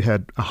 if you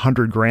had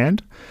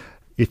 $100,000,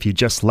 if you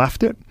just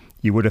left it,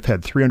 you would have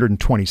had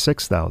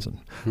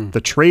 $326,000.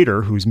 The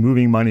trader who's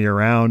moving money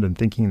around and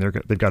thinking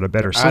they've got a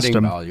better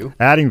system,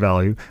 adding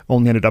value,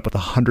 only ended up with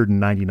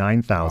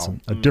 $199,000,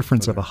 a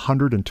difference of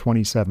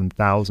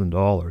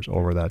 $127,000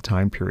 over that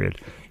time period.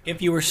 If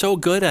you were so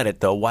good at it,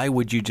 though, why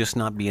would you just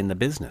not be in the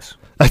business?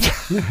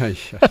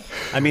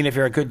 I mean, if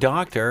you're a good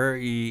doctor,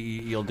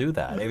 you'll do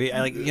that.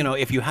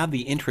 If you have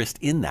the interest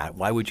in that,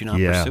 why would you not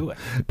pursue it?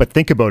 But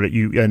think about it.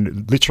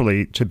 And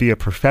literally, to be a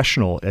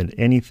professional in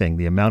anything,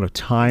 the amount of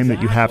time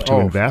that you have to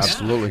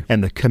invest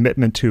and the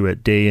commitment to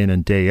it day in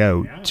and day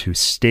out to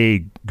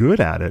stay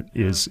good at it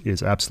is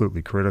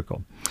absolutely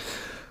critical.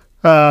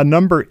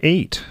 Number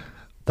 8,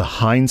 the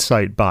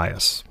hindsight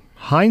bias.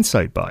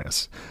 Hindsight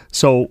bias.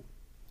 So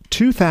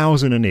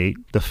 2008,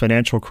 the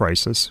financial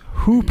crisis,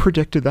 who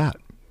predicted that?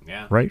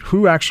 Right?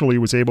 Who actually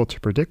was able to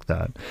predict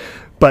that?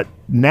 But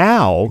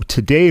now,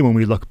 today, when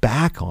we look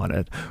back on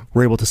it,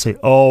 we're able to say,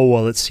 oh,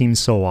 well, it seems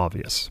so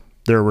obvious.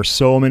 There were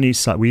so many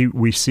signs.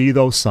 We see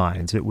those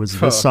signs. It was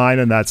this sign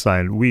and that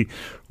sign. We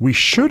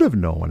should have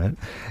known it.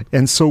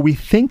 And so we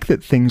think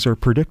that things are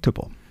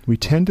predictable. We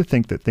tend to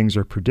think that things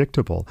are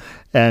predictable.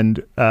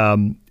 And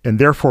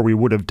therefore, we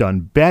would have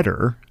done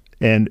better.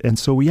 And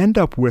so we end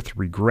up with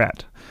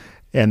regret.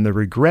 And the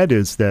regret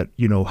is that,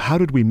 how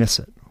did we miss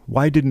it?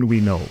 Why didn't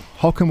we know?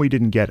 How come we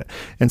didn't get it?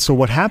 And so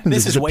what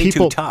happens is that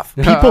too tough.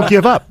 People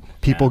give up.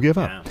 People give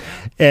up.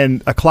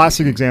 And a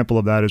classic example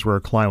of that is where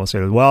a client will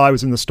say, well, I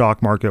was in the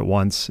stock market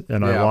once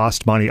and I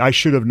lost money. I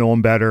should have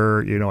known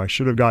better. I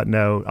should have gotten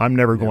out. I'm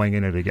never going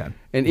in it again.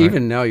 And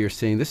even now you're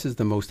saying this is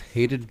the most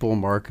hated bull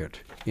market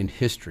in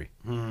history.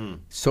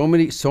 So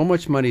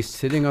much money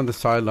sitting on the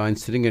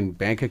sidelines, sitting in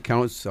bank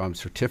accounts,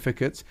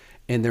 certificates,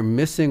 and they're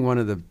missing one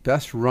of the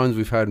best runs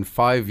we've had in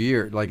 5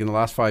 years, like in the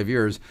last 5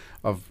 years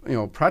of,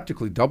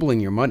 practically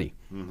doubling your money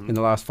in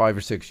the last 5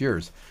 or 6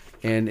 years.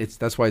 And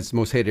that's why it's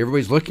most hated.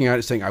 Everybody's looking at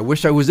it saying, I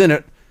wish I was in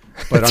it.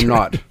 but I'm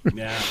not.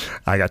 Yeah.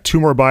 I got 2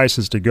 more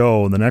biases to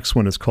go, and the next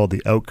one is called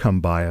the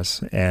outcome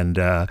bias. And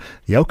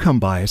the outcome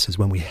bias is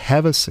when we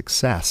have a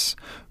success,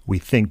 we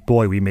think,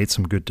 boy, we made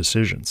some good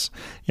decisions.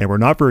 And we're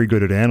not very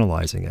good at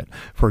analyzing it.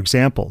 For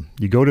example,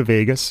 you go to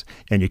Vegas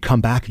and you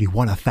come back and you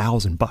won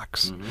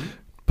 $1,000.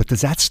 But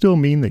does that still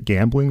mean that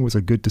gambling was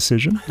a good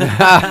decision?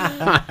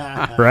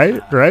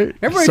 Right?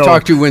 Everybody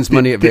talk to wins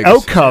money at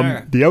Vegas.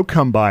 The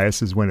outcome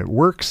bias is when it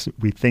works,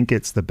 we think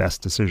it's the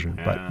best decision,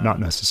 but not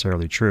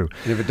necessarily true.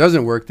 And if it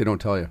doesn't work, they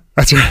don't tell you.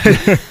 That's right.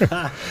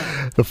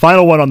 The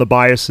final one on the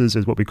biases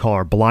is what we call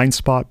our blind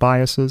spot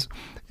biases.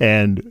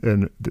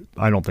 And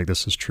I don't think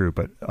this is true,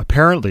 but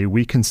apparently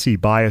we can see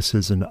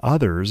biases in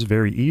others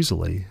very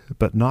easily,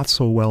 but not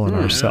so well in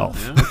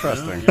ourselves.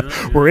 Interesting.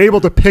 We're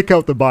able to pick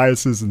out the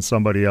biases in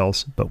somebody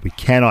else, but we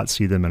cannot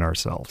see them in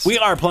ourselves. We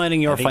are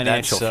planning your I think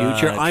financial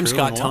that's, future. I'm true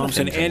Scott in a lot of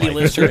Thompson, things in Andy life.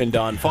 Lister, and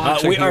Don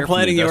Fox. We are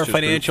planning your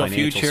financial Financial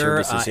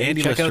future. Services,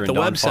 Andy, check check out out the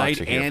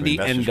website, Andy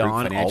and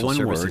Don, all one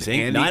word,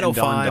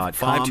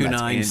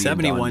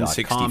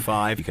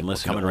 905-529-7165. You can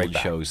listen to old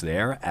shows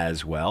there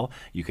as well.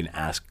 You can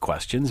ask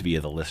questions via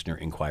the listener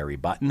inquiry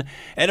button.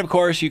 And of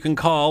course, you can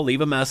call,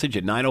 leave a message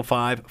at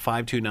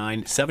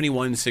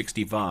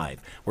 905-529-7165.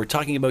 We're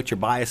talking about your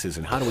biases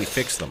and how do we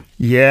fix them?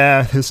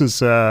 Yeah, this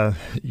is,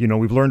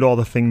 we've learned all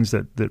the things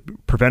that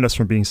prevent us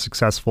from being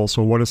successful.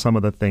 So what are some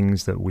of the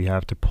things that we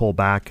have to pull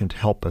back and to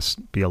help us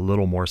be a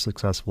little more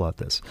successful at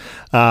this?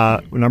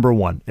 Number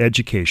 1,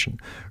 education.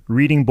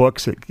 Reading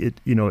books,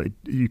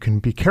 you can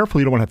be careful.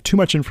 You don't want to have too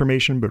much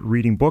information, but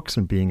reading books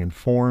and being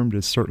informed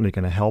is certainly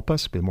going to help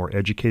us. The more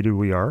educated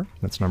we are,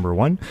 that's number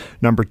 1.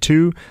 Number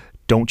 2,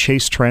 don't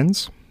chase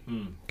trends.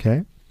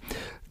 Okay.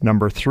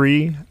 Number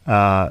 3,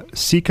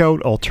 seek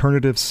out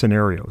alternative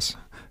scenarios.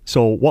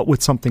 So what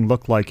would something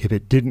look like if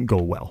it didn't go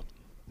well?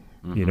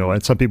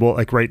 And some people,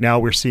 like right now,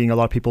 we're seeing a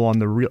lot of people on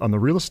the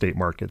real estate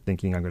market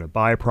thinking, I'm going to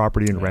buy a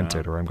property and rent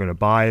it, or I'm going to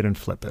buy it and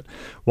flip it.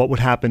 What would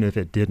happen if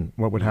it didn't?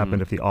 What would happen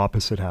if the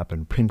opposite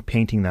happened?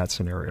 Painting that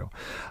scenario.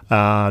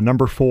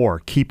 Number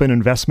 4, keep an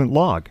investment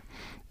log.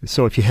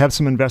 So if you have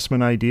some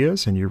investment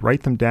ideas and you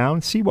write them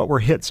down, see what were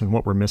hits and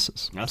what were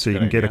misses. That's so you a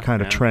can good get a idea.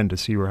 kind of trend to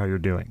see how you're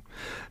doing.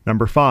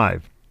 Number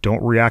 5,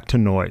 don't react to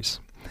noise.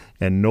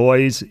 And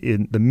noise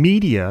in the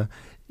media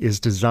is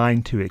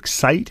designed to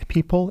excite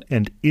people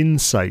and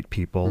incite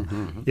people.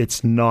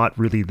 It's not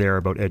really there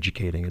about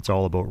educating. It's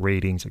all about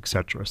ratings,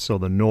 etc. So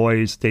the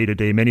noise day to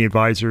day, many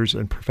advisors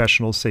and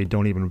professionals say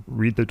don't even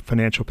read the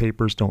financial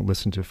papers, don't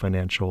listen to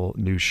financial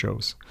news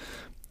shows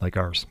like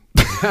ours.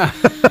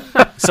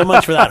 So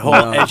much for that whole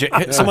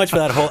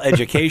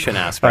education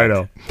aspect. I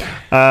know.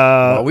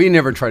 Well, we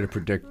never try to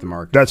predict the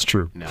market. That's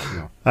true.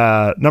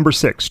 No. Number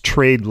 6,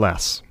 trade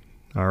less.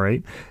 All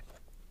right.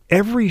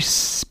 Every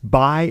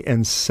buy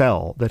and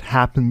sell that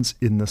happens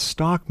in the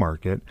stock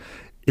market,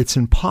 it's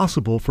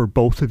impossible for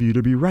both of you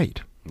to be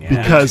right. Yeah.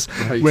 Because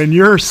Right. when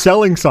you're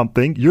selling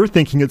something, you're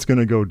thinking it's going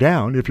to go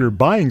down. If you're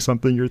buying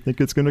something, you're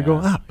thinking it's going to go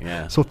up.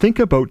 Yeah. So think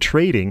about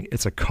trading.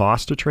 It's a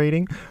cost to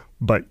trading,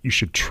 but you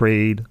should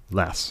trade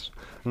less.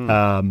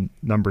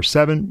 Number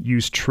 7,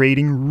 use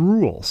trading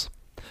rules.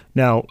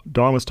 Now,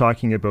 Don was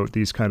talking about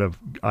these kind of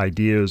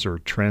ideas or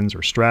trends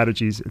or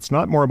strategies. It's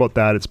not more about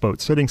that. It's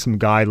about setting some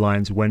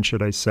guidelines. When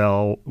should I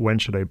sell? When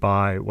should I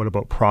buy? What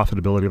about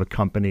profitability of a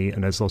company?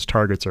 And as those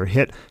targets are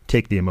hit,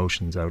 take the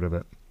emotions out of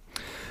it.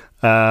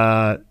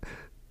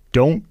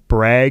 Don't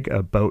brag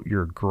about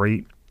your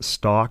great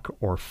stock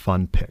or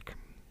fund pick.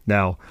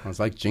 Now, Sounds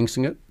like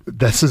jinxing it.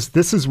 this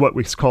is what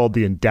we call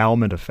the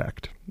endowment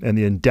effect. And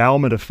the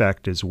endowment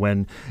effect is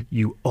when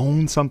you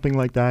own something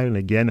like that. And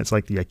again, it's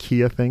like the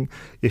IKEA thing.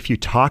 If you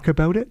talk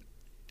about it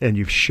and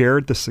you've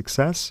shared the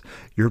success,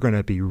 you're going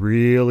to be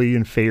really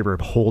in favor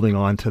of holding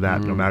on to that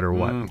no matter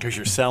what. Because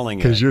you're selling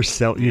it. Because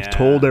you've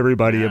told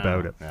everybody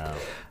about it.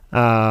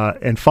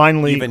 And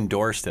finally, You've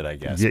endorsed it, I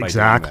guess. yeah, by doing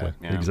exactly.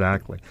 that. Yeah.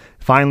 Exactly.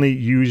 Finally,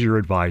 use your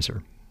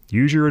advisor.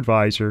 Use your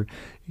advisor.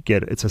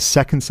 It's a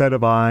second set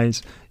of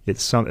eyes.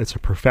 It's a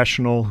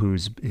professional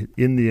who's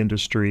in the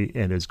industry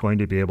and is going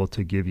to be able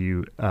to give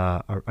you,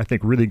 I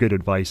think, really good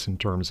advice in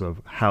terms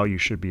of how you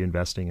should be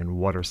investing and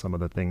what are some of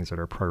the things that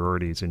are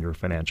priorities in your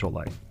financial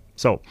life.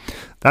 So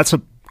that's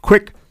a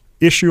quick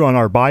issue on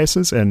our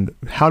biases and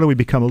how do we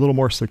become a little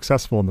more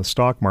successful in the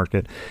stock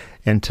market.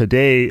 And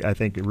today, I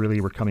think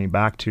really we're coming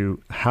back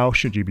to how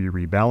should you be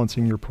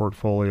rebalancing your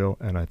portfolio,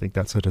 and I think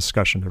that's a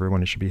discussion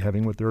everyone should be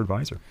having with their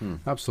advisor.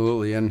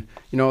 Absolutely. And,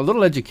 a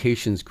little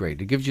education is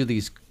great. It gives you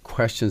these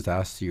questions to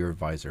ask to your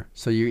advisor.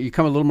 So you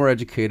become a little more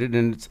educated,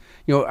 and it's,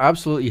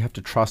 absolutely you have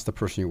to trust the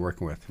person you're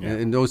working with. Yeah.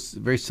 And those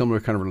very similar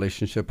kind of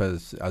relationship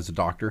as a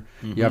doctor.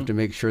 You have to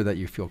make sure that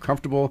you feel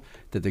comfortable,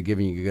 that they're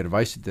giving you good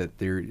advice, that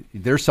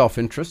their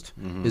self-interest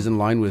is in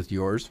line with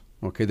yours.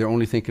 Okay, they're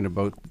only thinking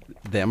about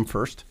them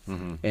first.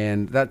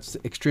 And that's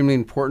extremely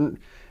important.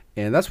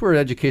 And that's where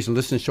education,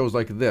 listening to shows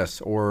like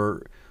this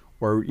or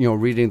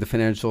reading the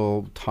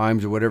Financial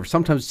Times or whatever,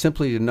 sometimes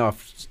simply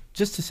enough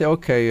just to say,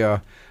 okay,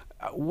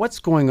 what's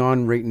going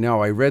on right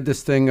now? I read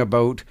this thing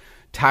about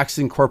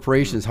taxing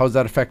corporations. How does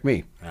that affect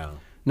me? Yeah.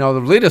 Now,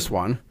 the latest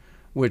one,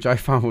 which I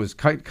found was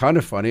kind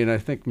of funny, and I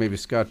think maybe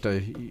Scott,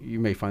 you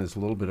may find this a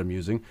little bit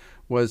amusing,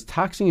 was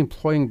taxing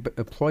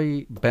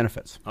employee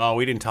benefits. Oh,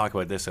 we didn't talk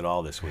about this at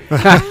all this week.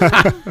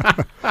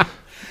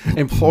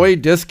 Employee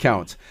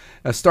discounts.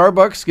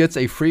 Starbucks gets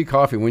a free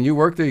coffee. When you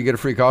work there, you get a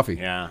free coffee.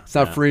 Yeah. It's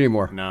not free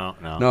anymore.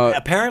 No.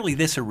 Apparently,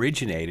 this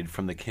originated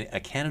from the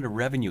Canada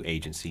Revenue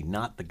Agency,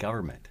 not the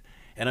government.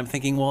 And I'm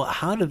thinking, well,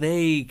 how do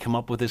they come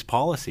up with this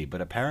policy?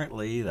 But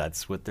apparently,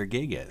 that's what their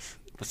gig is.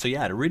 So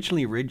yeah, it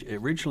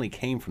originally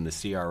came from the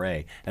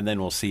CRA, and then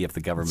we'll see if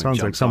the government Sounds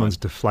jumps like someone's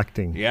on.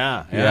 Deflecting.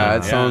 Yeah,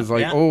 it sounds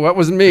like, oh, that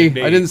wasn't me.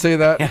 I didn't say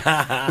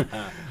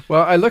that.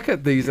 Well, I look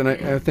at these and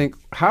I think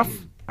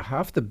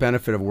half the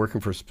benefit of working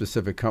for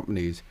specific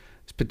companies,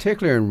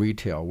 particularly in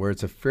retail, where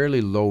it's a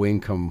fairly low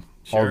income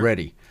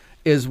already,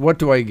 is what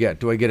do I get?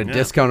 Do I get a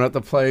discount at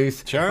the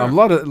place? Sure. A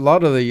lot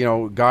of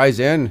the guys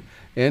and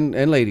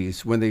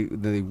ladies, when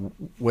they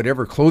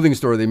whatever clothing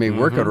store they may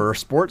work at or a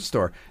sports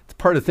store,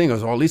 part of the thing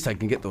is, at least I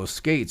can get those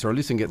skates, or at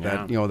least I can get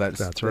that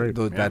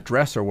that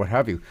dress or what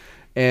have you,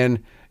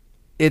 and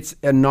it's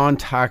a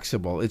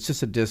non-taxable. It's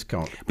just a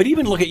discount. But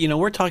even look at,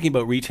 we're talking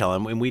about retail,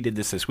 and we did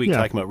this week,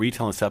 talking about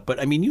retail and stuff. But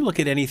I mean, you look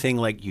at anything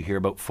like you hear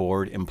about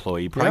Ford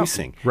employee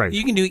pricing. Right.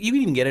 You can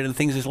even get it in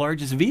things as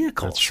large as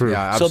vehicles. That's true.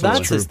 Yeah, so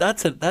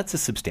absolutely. that's a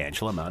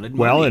substantial amount of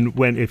money. Well,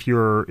 and if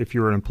you're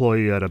an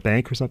employee at a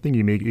bank or something,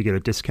 you get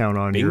a discount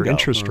on your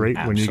interest rate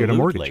when you get a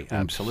mortgage.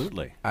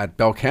 Absolutely. At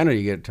Bell Canada,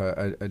 you get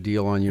a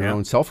deal on your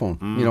own cell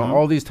phone.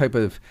 All these type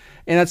of,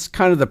 and that's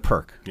kind of the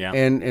perk. Yeah.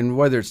 And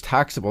whether it's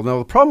taxable. Now,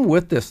 the problem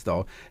with this,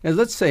 though, is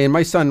let's say, and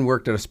my son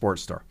worked at a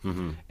sports store,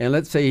 and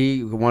let's say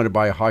he wanted to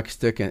buy a hockey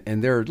stick,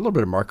 and there's a little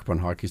bit of markup on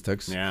hockey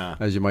sticks,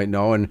 as you might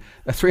know, and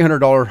a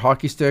 $300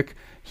 hockey stick,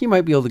 he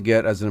might be able to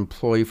get as an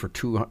employee for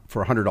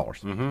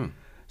 $100.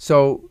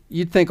 So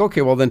you'd think,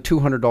 okay, well, then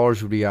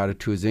 $200 would be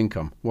added to his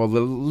income. Well,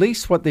 at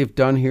least what they've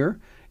done here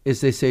is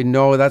they say,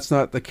 no, that's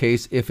not the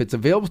case. If it's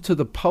available to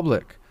the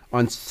public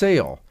on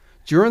sale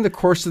during the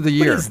course of the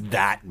year. What does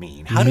that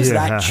mean? How does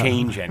that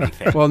change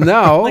anything? Well,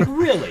 now, like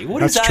really,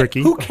 what is that's that?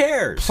 tricky. Who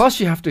cares? Plus,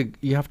 you have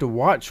to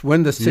watch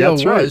when the sale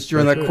was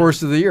during that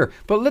course of the year.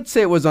 But let's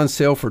say it was on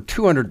sale for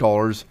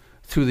 $200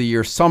 through the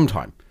year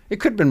sometime. It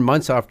could have been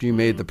months after you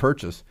made the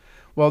purchase.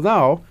 Well,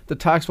 now the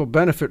taxable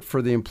benefit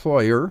for the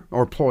employer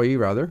or employee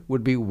rather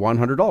would be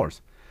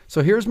 $100.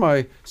 So here's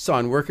my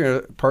son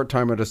working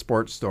part-time at a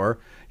sports store.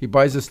 He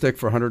buys a stick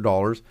for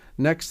 $100.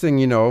 Next thing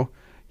you know,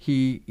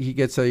 he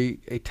gets a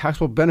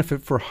taxable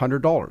benefit for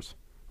 $100.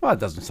 Well, that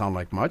doesn't sound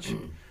like much.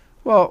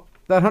 Well,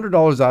 that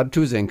 $100 added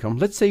to his income.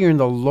 Let's say you're in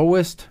the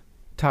lowest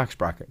tax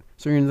bracket.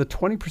 So you're in the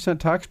 20%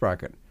 tax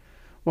bracket.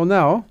 Well,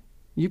 now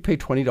you pay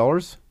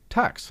 $20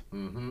 tax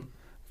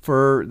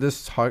for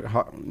this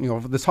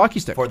this hockey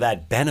stick. For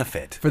that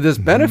benefit. For this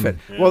benefit.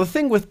 Well, the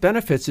thing with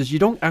benefits is you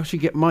don't actually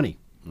get money.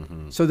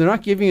 So they're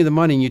not giving you the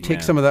money and you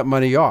take some of that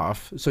money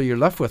off, so you're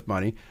left with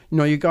money.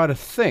 You got a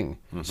thing.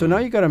 So now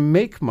you got to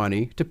make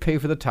money to pay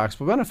for the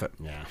taxable benefit.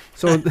 Yeah.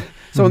 So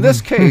in this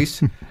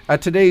case,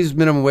 at today's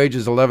minimum wage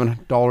is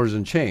 $11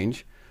 and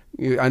change.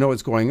 I know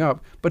it's going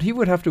up, but he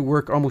would have to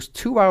work almost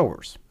 2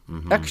 hours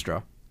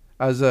extra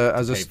as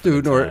a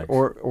student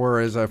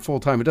or as a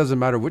full-time. It doesn't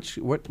matter what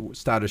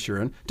status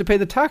you're in, to pay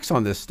the tax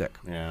on this stick.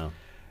 Yeah.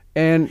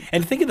 And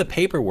think of the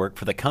paperwork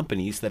for the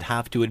companies that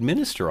have to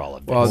administer all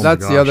of this. Well,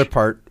 that's the other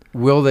part.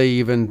 Will they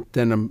even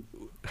then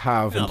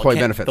have employee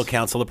benefits? They'll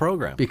cancel the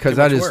program. Because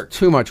that is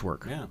too much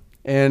work. Yeah.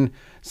 And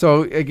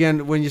so,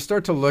 again, when you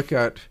start to look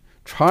at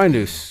trying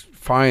to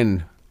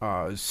find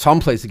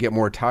some place to get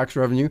more tax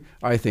revenue,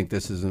 I think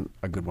this isn't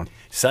a good one.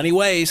 Sunny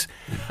ways.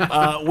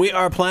 We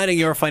are planning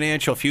your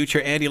financial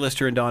future. Andy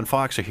Lister and Don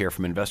Fox are here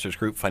from Investors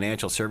Group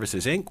Financial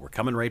Services, Inc. We're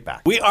coming right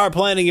back. We are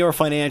planning your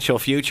financial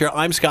future.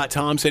 I'm Scott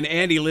Thompson.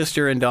 Andy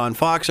Lister and Don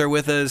Fox are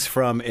with us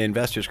from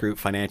Investors Group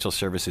Financial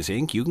Services,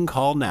 Inc. You can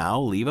call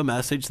now, leave a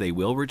message. They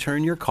will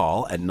return your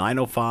call at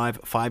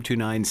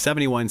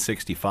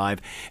 905-529-7165.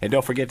 And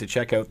don't forget to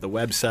check out the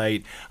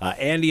website,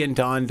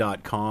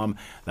 andyanddon.com.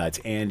 That's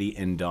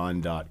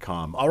andyanddon.com.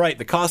 All right,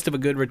 the cost of a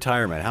good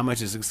retirement. How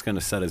much is this going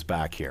to set us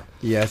back here?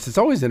 Yes, it's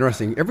always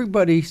interesting.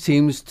 Everybody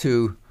seems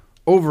to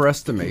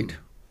overestimate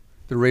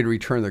the rate of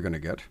return they're going to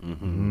get.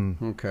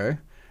 Okay.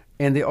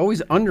 And they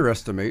always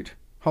underestimate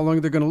how long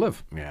they're going to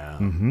live. Yeah.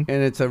 And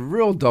it's a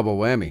real double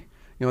whammy.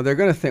 They're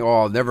going to think,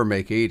 oh, I'll never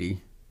make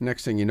 80.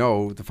 Next thing you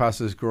know, the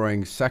fastest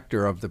growing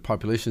sector of the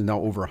population is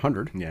now over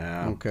 100.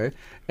 Yeah. Okay.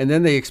 And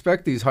then they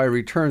expect these high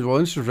returns. Well,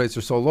 interest rates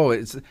are so low.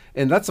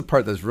 And that's the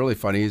part that's really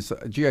funny is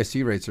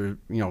GIC rates are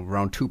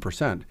around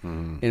 2%,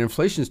 and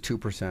inflation is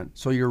 2%.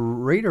 So your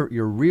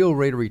real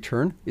rate of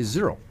return is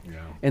zero.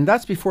 Yeah. And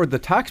that's before the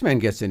tax man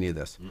gets any of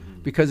this,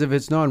 because if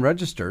it's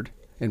non-registered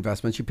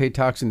investments, you pay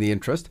tax in the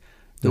interest.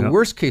 The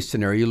worst case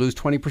scenario, you lose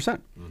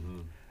 20%.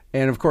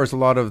 And of course, a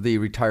lot of the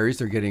retirees,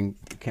 they're getting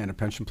Canada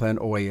Pension Plan,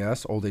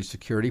 OAS, Old Age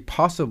Security,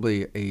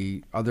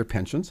 possibly other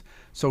pensions.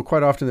 So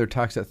quite often they're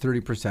taxed at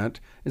 30%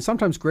 and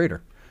sometimes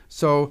greater.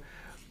 So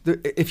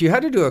if you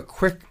had to do a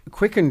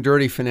quick and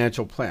dirty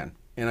financial plan,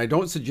 and I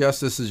don't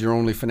suggest this is your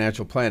only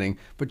financial planning,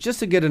 but just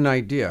to get an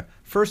idea,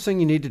 first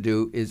thing you need to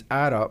do is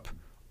add up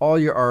all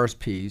your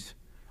RSPs,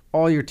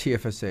 all your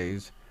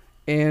TFSAs,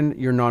 and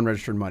your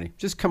non-registered money.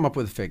 Just come up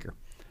with a figure.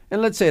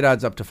 And let's say it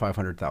adds up to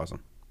 $500,000.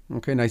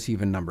 Okay, nice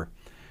even number.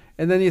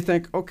 And then you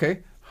think,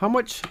 okay, how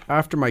much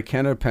after my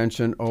Canada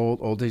pension,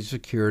 old age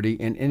security,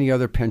 and any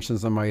other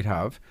pensions I might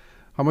have,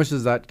 how much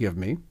does that give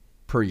me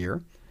per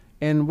year?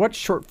 And what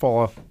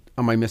shortfall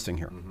am I missing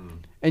here?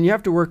 And you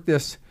have to work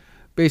this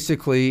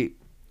basically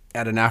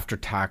at an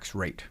after-tax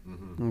rate.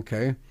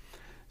 Okay.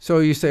 So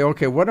you say,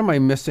 okay, what am I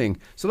missing?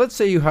 So let's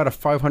say you had a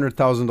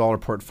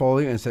 $500,000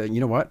 portfolio and said,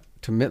 you know what,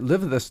 to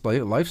live this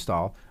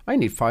lifestyle, I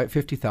need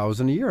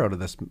 $50,000 a year out of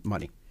this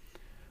money.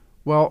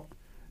 Well,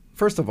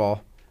 first of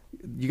all,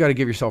 you got to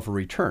give yourself a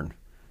return.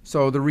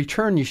 So the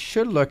return, you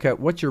should look at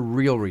what's your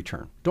real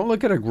return. Don't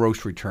look at a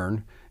gross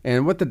return.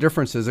 And what the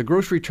difference is, a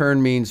gross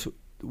return means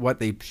what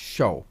they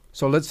show.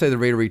 So let's say the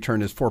rate of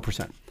return is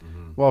 4%.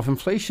 Well, if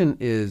inflation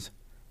is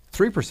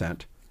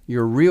 3%,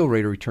 your real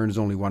rate of return is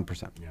only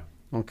 1%. Yeah.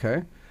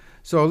 Okay.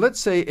 So let's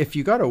say if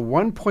you got a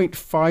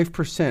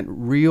 1.5%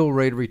 real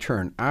rate of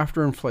return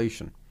after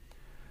inflation,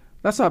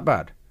 that's not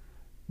bad.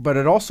 But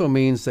it also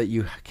means that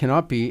you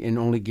cannot be in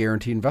only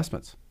guaranteed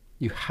investments.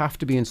 You have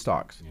to be in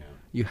stocks. Yeah.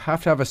 You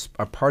have to have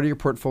a part of your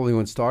portfolio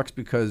in stocks,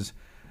 because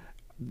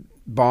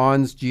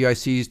bonds,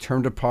 GICs,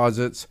 term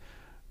deposits,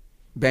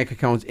 bank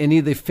accounts, any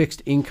of the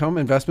fixed income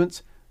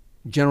investments,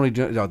 generally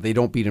they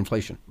don't beat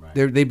inflation. Right.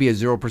 They'd be a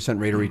 0%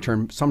 rate of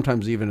return,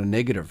 sometimes even a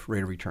negative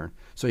rate of return.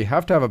 So you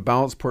have to have a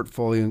balanced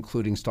portfolio,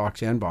 including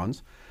stocks and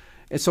bonds.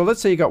 And so let's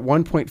say you got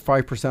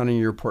 1.5% in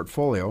your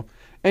portfolio,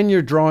 and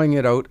you're drawing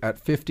it out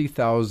at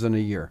 $50,000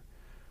 a year.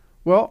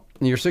 Well,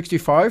 when you're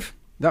 65,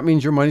 that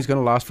means your money's going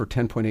to last for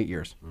 10.8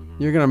 years.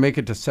 You're going to make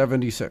it to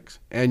 76,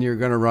 and you're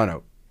going to run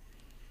out.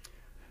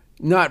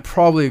 Not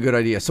probably a good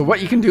idea. So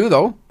what you can do,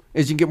 though,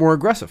 is you can get more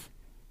aggressive.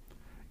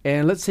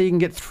 And let's say you can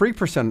get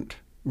 3%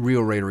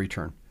 real rate of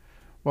return.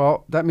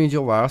 Well, that means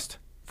you'll last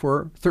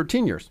for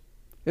 13 years.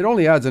 It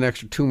only adds an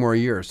extra 2 more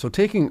years. So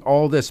taking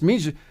all this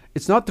means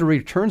it's not the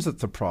returns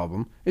that's the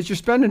problem. It's you're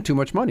spending too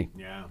much money.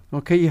 Yeah.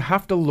 Okay, you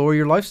have to lower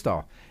your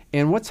lifestyle.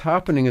 And what's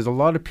happening is a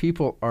lot of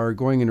people are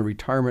going into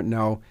retirement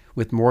now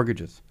with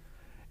mortgages.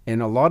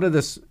 And a lot of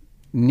this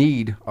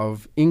need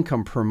of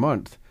income per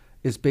month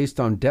is based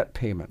on debt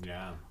payment.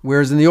 Yeah.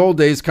 Whereas in the old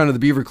days, kind of the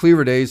Beaver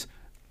Cleaver days,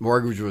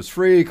 mortgage was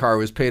free, car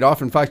was paid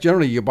off. In fact,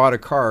 generally you bought a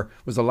car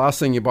was the last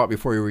thing you bought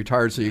before you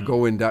retired, so you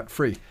go in debt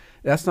free.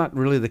 That's not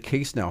really the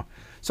case now.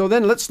 So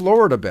then let's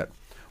lower it a bit.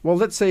 Well,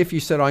 let's say if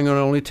you said, I'm going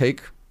to only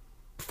take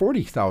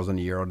 $40,000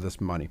 a year out of this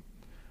money.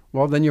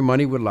 Well, then your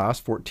money would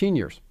last 14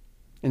 years.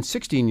 In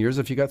 16 years,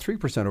 if you got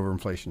 3% over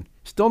inflation,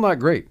 still not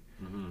great.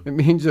 It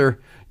means you're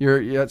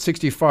at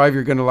 65,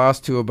 you're going to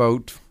last to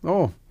about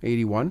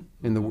 81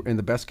 in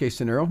the best case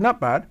scenario. Not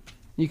bad.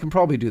 You can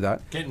probably do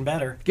that. Getting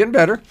better.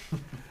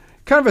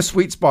 Kind of a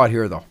sweet spot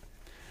here, though.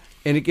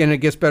 And again, it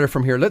gets better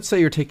from here. Let's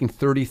say you're taking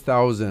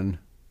 $30,000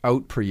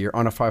 out per year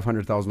on a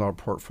 $500,000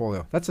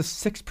 portfolio. That's a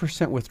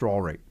 6%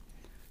 withdrawal rate.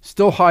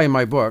 Still high in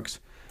my books.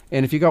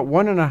 And if you got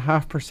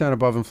 1.5%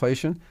 above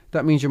inflation,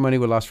 that means your money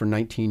would last for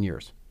 19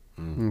 years.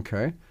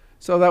 Okay.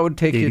 So that would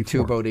take 84. You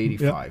to about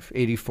 85,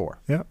 84.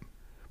 Yeah.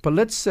 But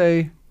let's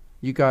say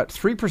you got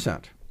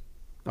 3%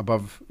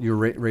 above your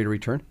rate of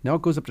return. Now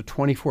it goes up to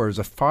 24. There's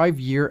a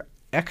 5-year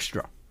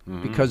extra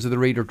because of the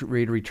rate of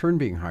return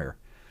being higher.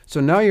 So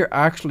now your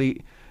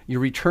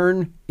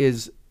return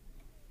is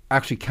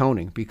actually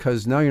counting,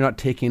 because now you're not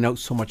taking out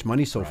so much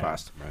money so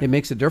fast. Right. It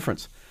makes a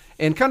difference.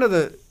 And kind of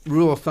the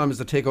rule of thumb is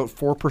to take out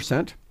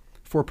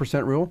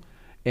 4% rule,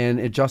 and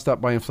adjust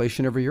up by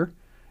inflation every year.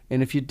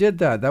 And if you did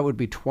that, that would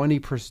be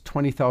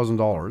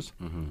 $20,000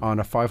 on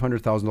a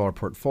 $500,000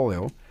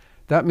 portfolio.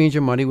 That means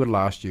your money would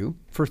last you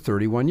for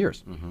 31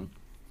 years.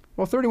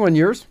 Well, 31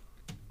 years,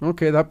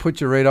 okay, that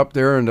puts you right up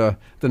there in the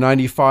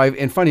 95.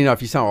 And funny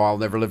enough, you sound, I'll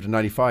never live to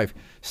 95.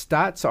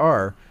 Stats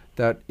are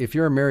that if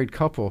you're a married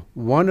couple,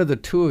 one of the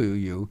two of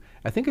you,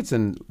 I think it's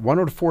in 1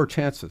 out of 4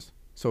 chances.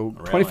 So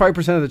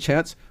 25% of the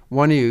chance,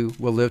 one of you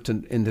will live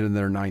into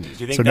their 90s.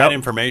 Do you think that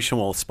information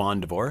will spawn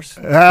divorce?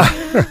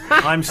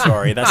 I'm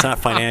sorry, that's not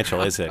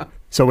financial, is it?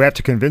 So we have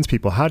to convince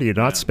people, how do you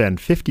not spend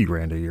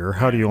 $50,000 a year?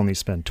 How do you only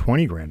spend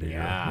 $20,000 a year?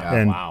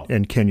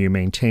 And can you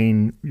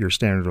maintain your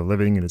standard of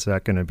living? And is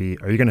that going to be,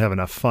 are you going to have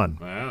enough fun?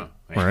 Wow.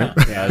 All right.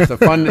 Yeah, it's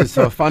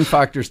a fun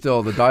factor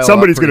still. The dial.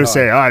 Somebody's going to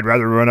say, I'd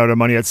rather run out of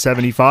money at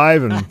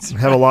 75 and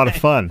have a lot of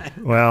fun.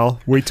 Well,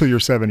 wait till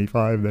you're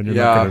 75, then you're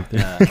not going to.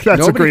 That's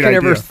Nobody a great idea. Nobody can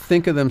ever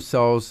think of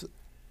themselves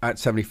at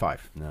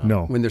 75.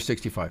 No. When they're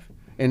 65.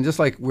 And just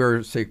like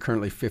we're, say,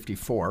 currently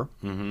 54,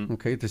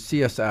 okay, to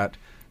see us at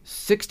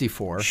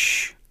 64,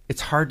 it's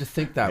hard to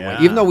think that way.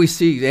 Even though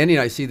Andy and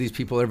I see these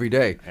people every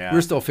day,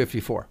 we're still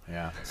 54.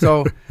 Yeah.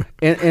 So,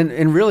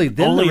 and really,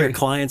 then only your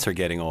clients are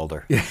getting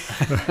older. We're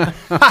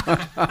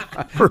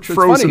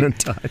frozen in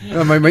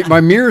time. My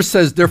mirror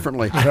says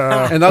differently,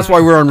 and that's why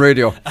we're on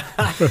radio.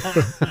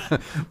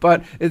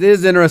 But it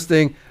is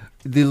interesting.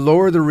 The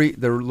lower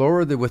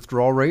the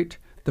withdrawal rate,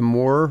 the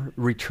more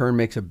return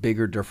makes a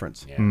bigger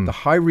difference. The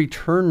high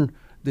return,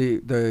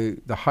 the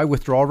high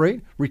withdrawal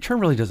rate, return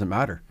really doesn't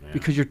matter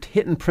because you're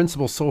hitting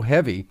principal so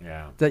heavy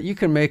that you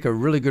can make a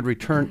really good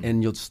return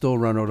and you'll still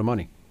run out of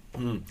money.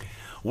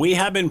 We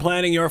have been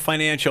planning your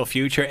financial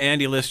future.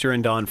 Andy Lister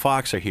and Don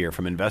Fox are here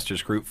from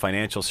Investors Group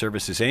Financial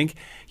Services, Inc.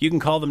 You can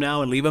call them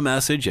now and leave a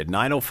message at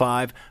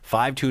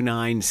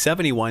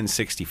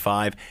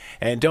 905-529-7165.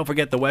 And don't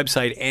forget the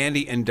website,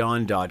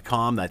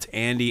 andyanddon.com. That's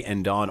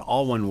andyanddon,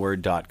 all one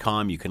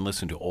word.com. You can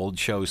listen to old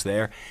shows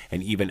there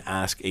and even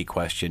ask a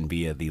question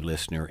via the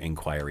listener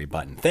inquiry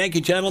button. Thank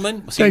you,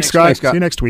 gentlemen. We'll see you Thanks, next guys. week. See you next week.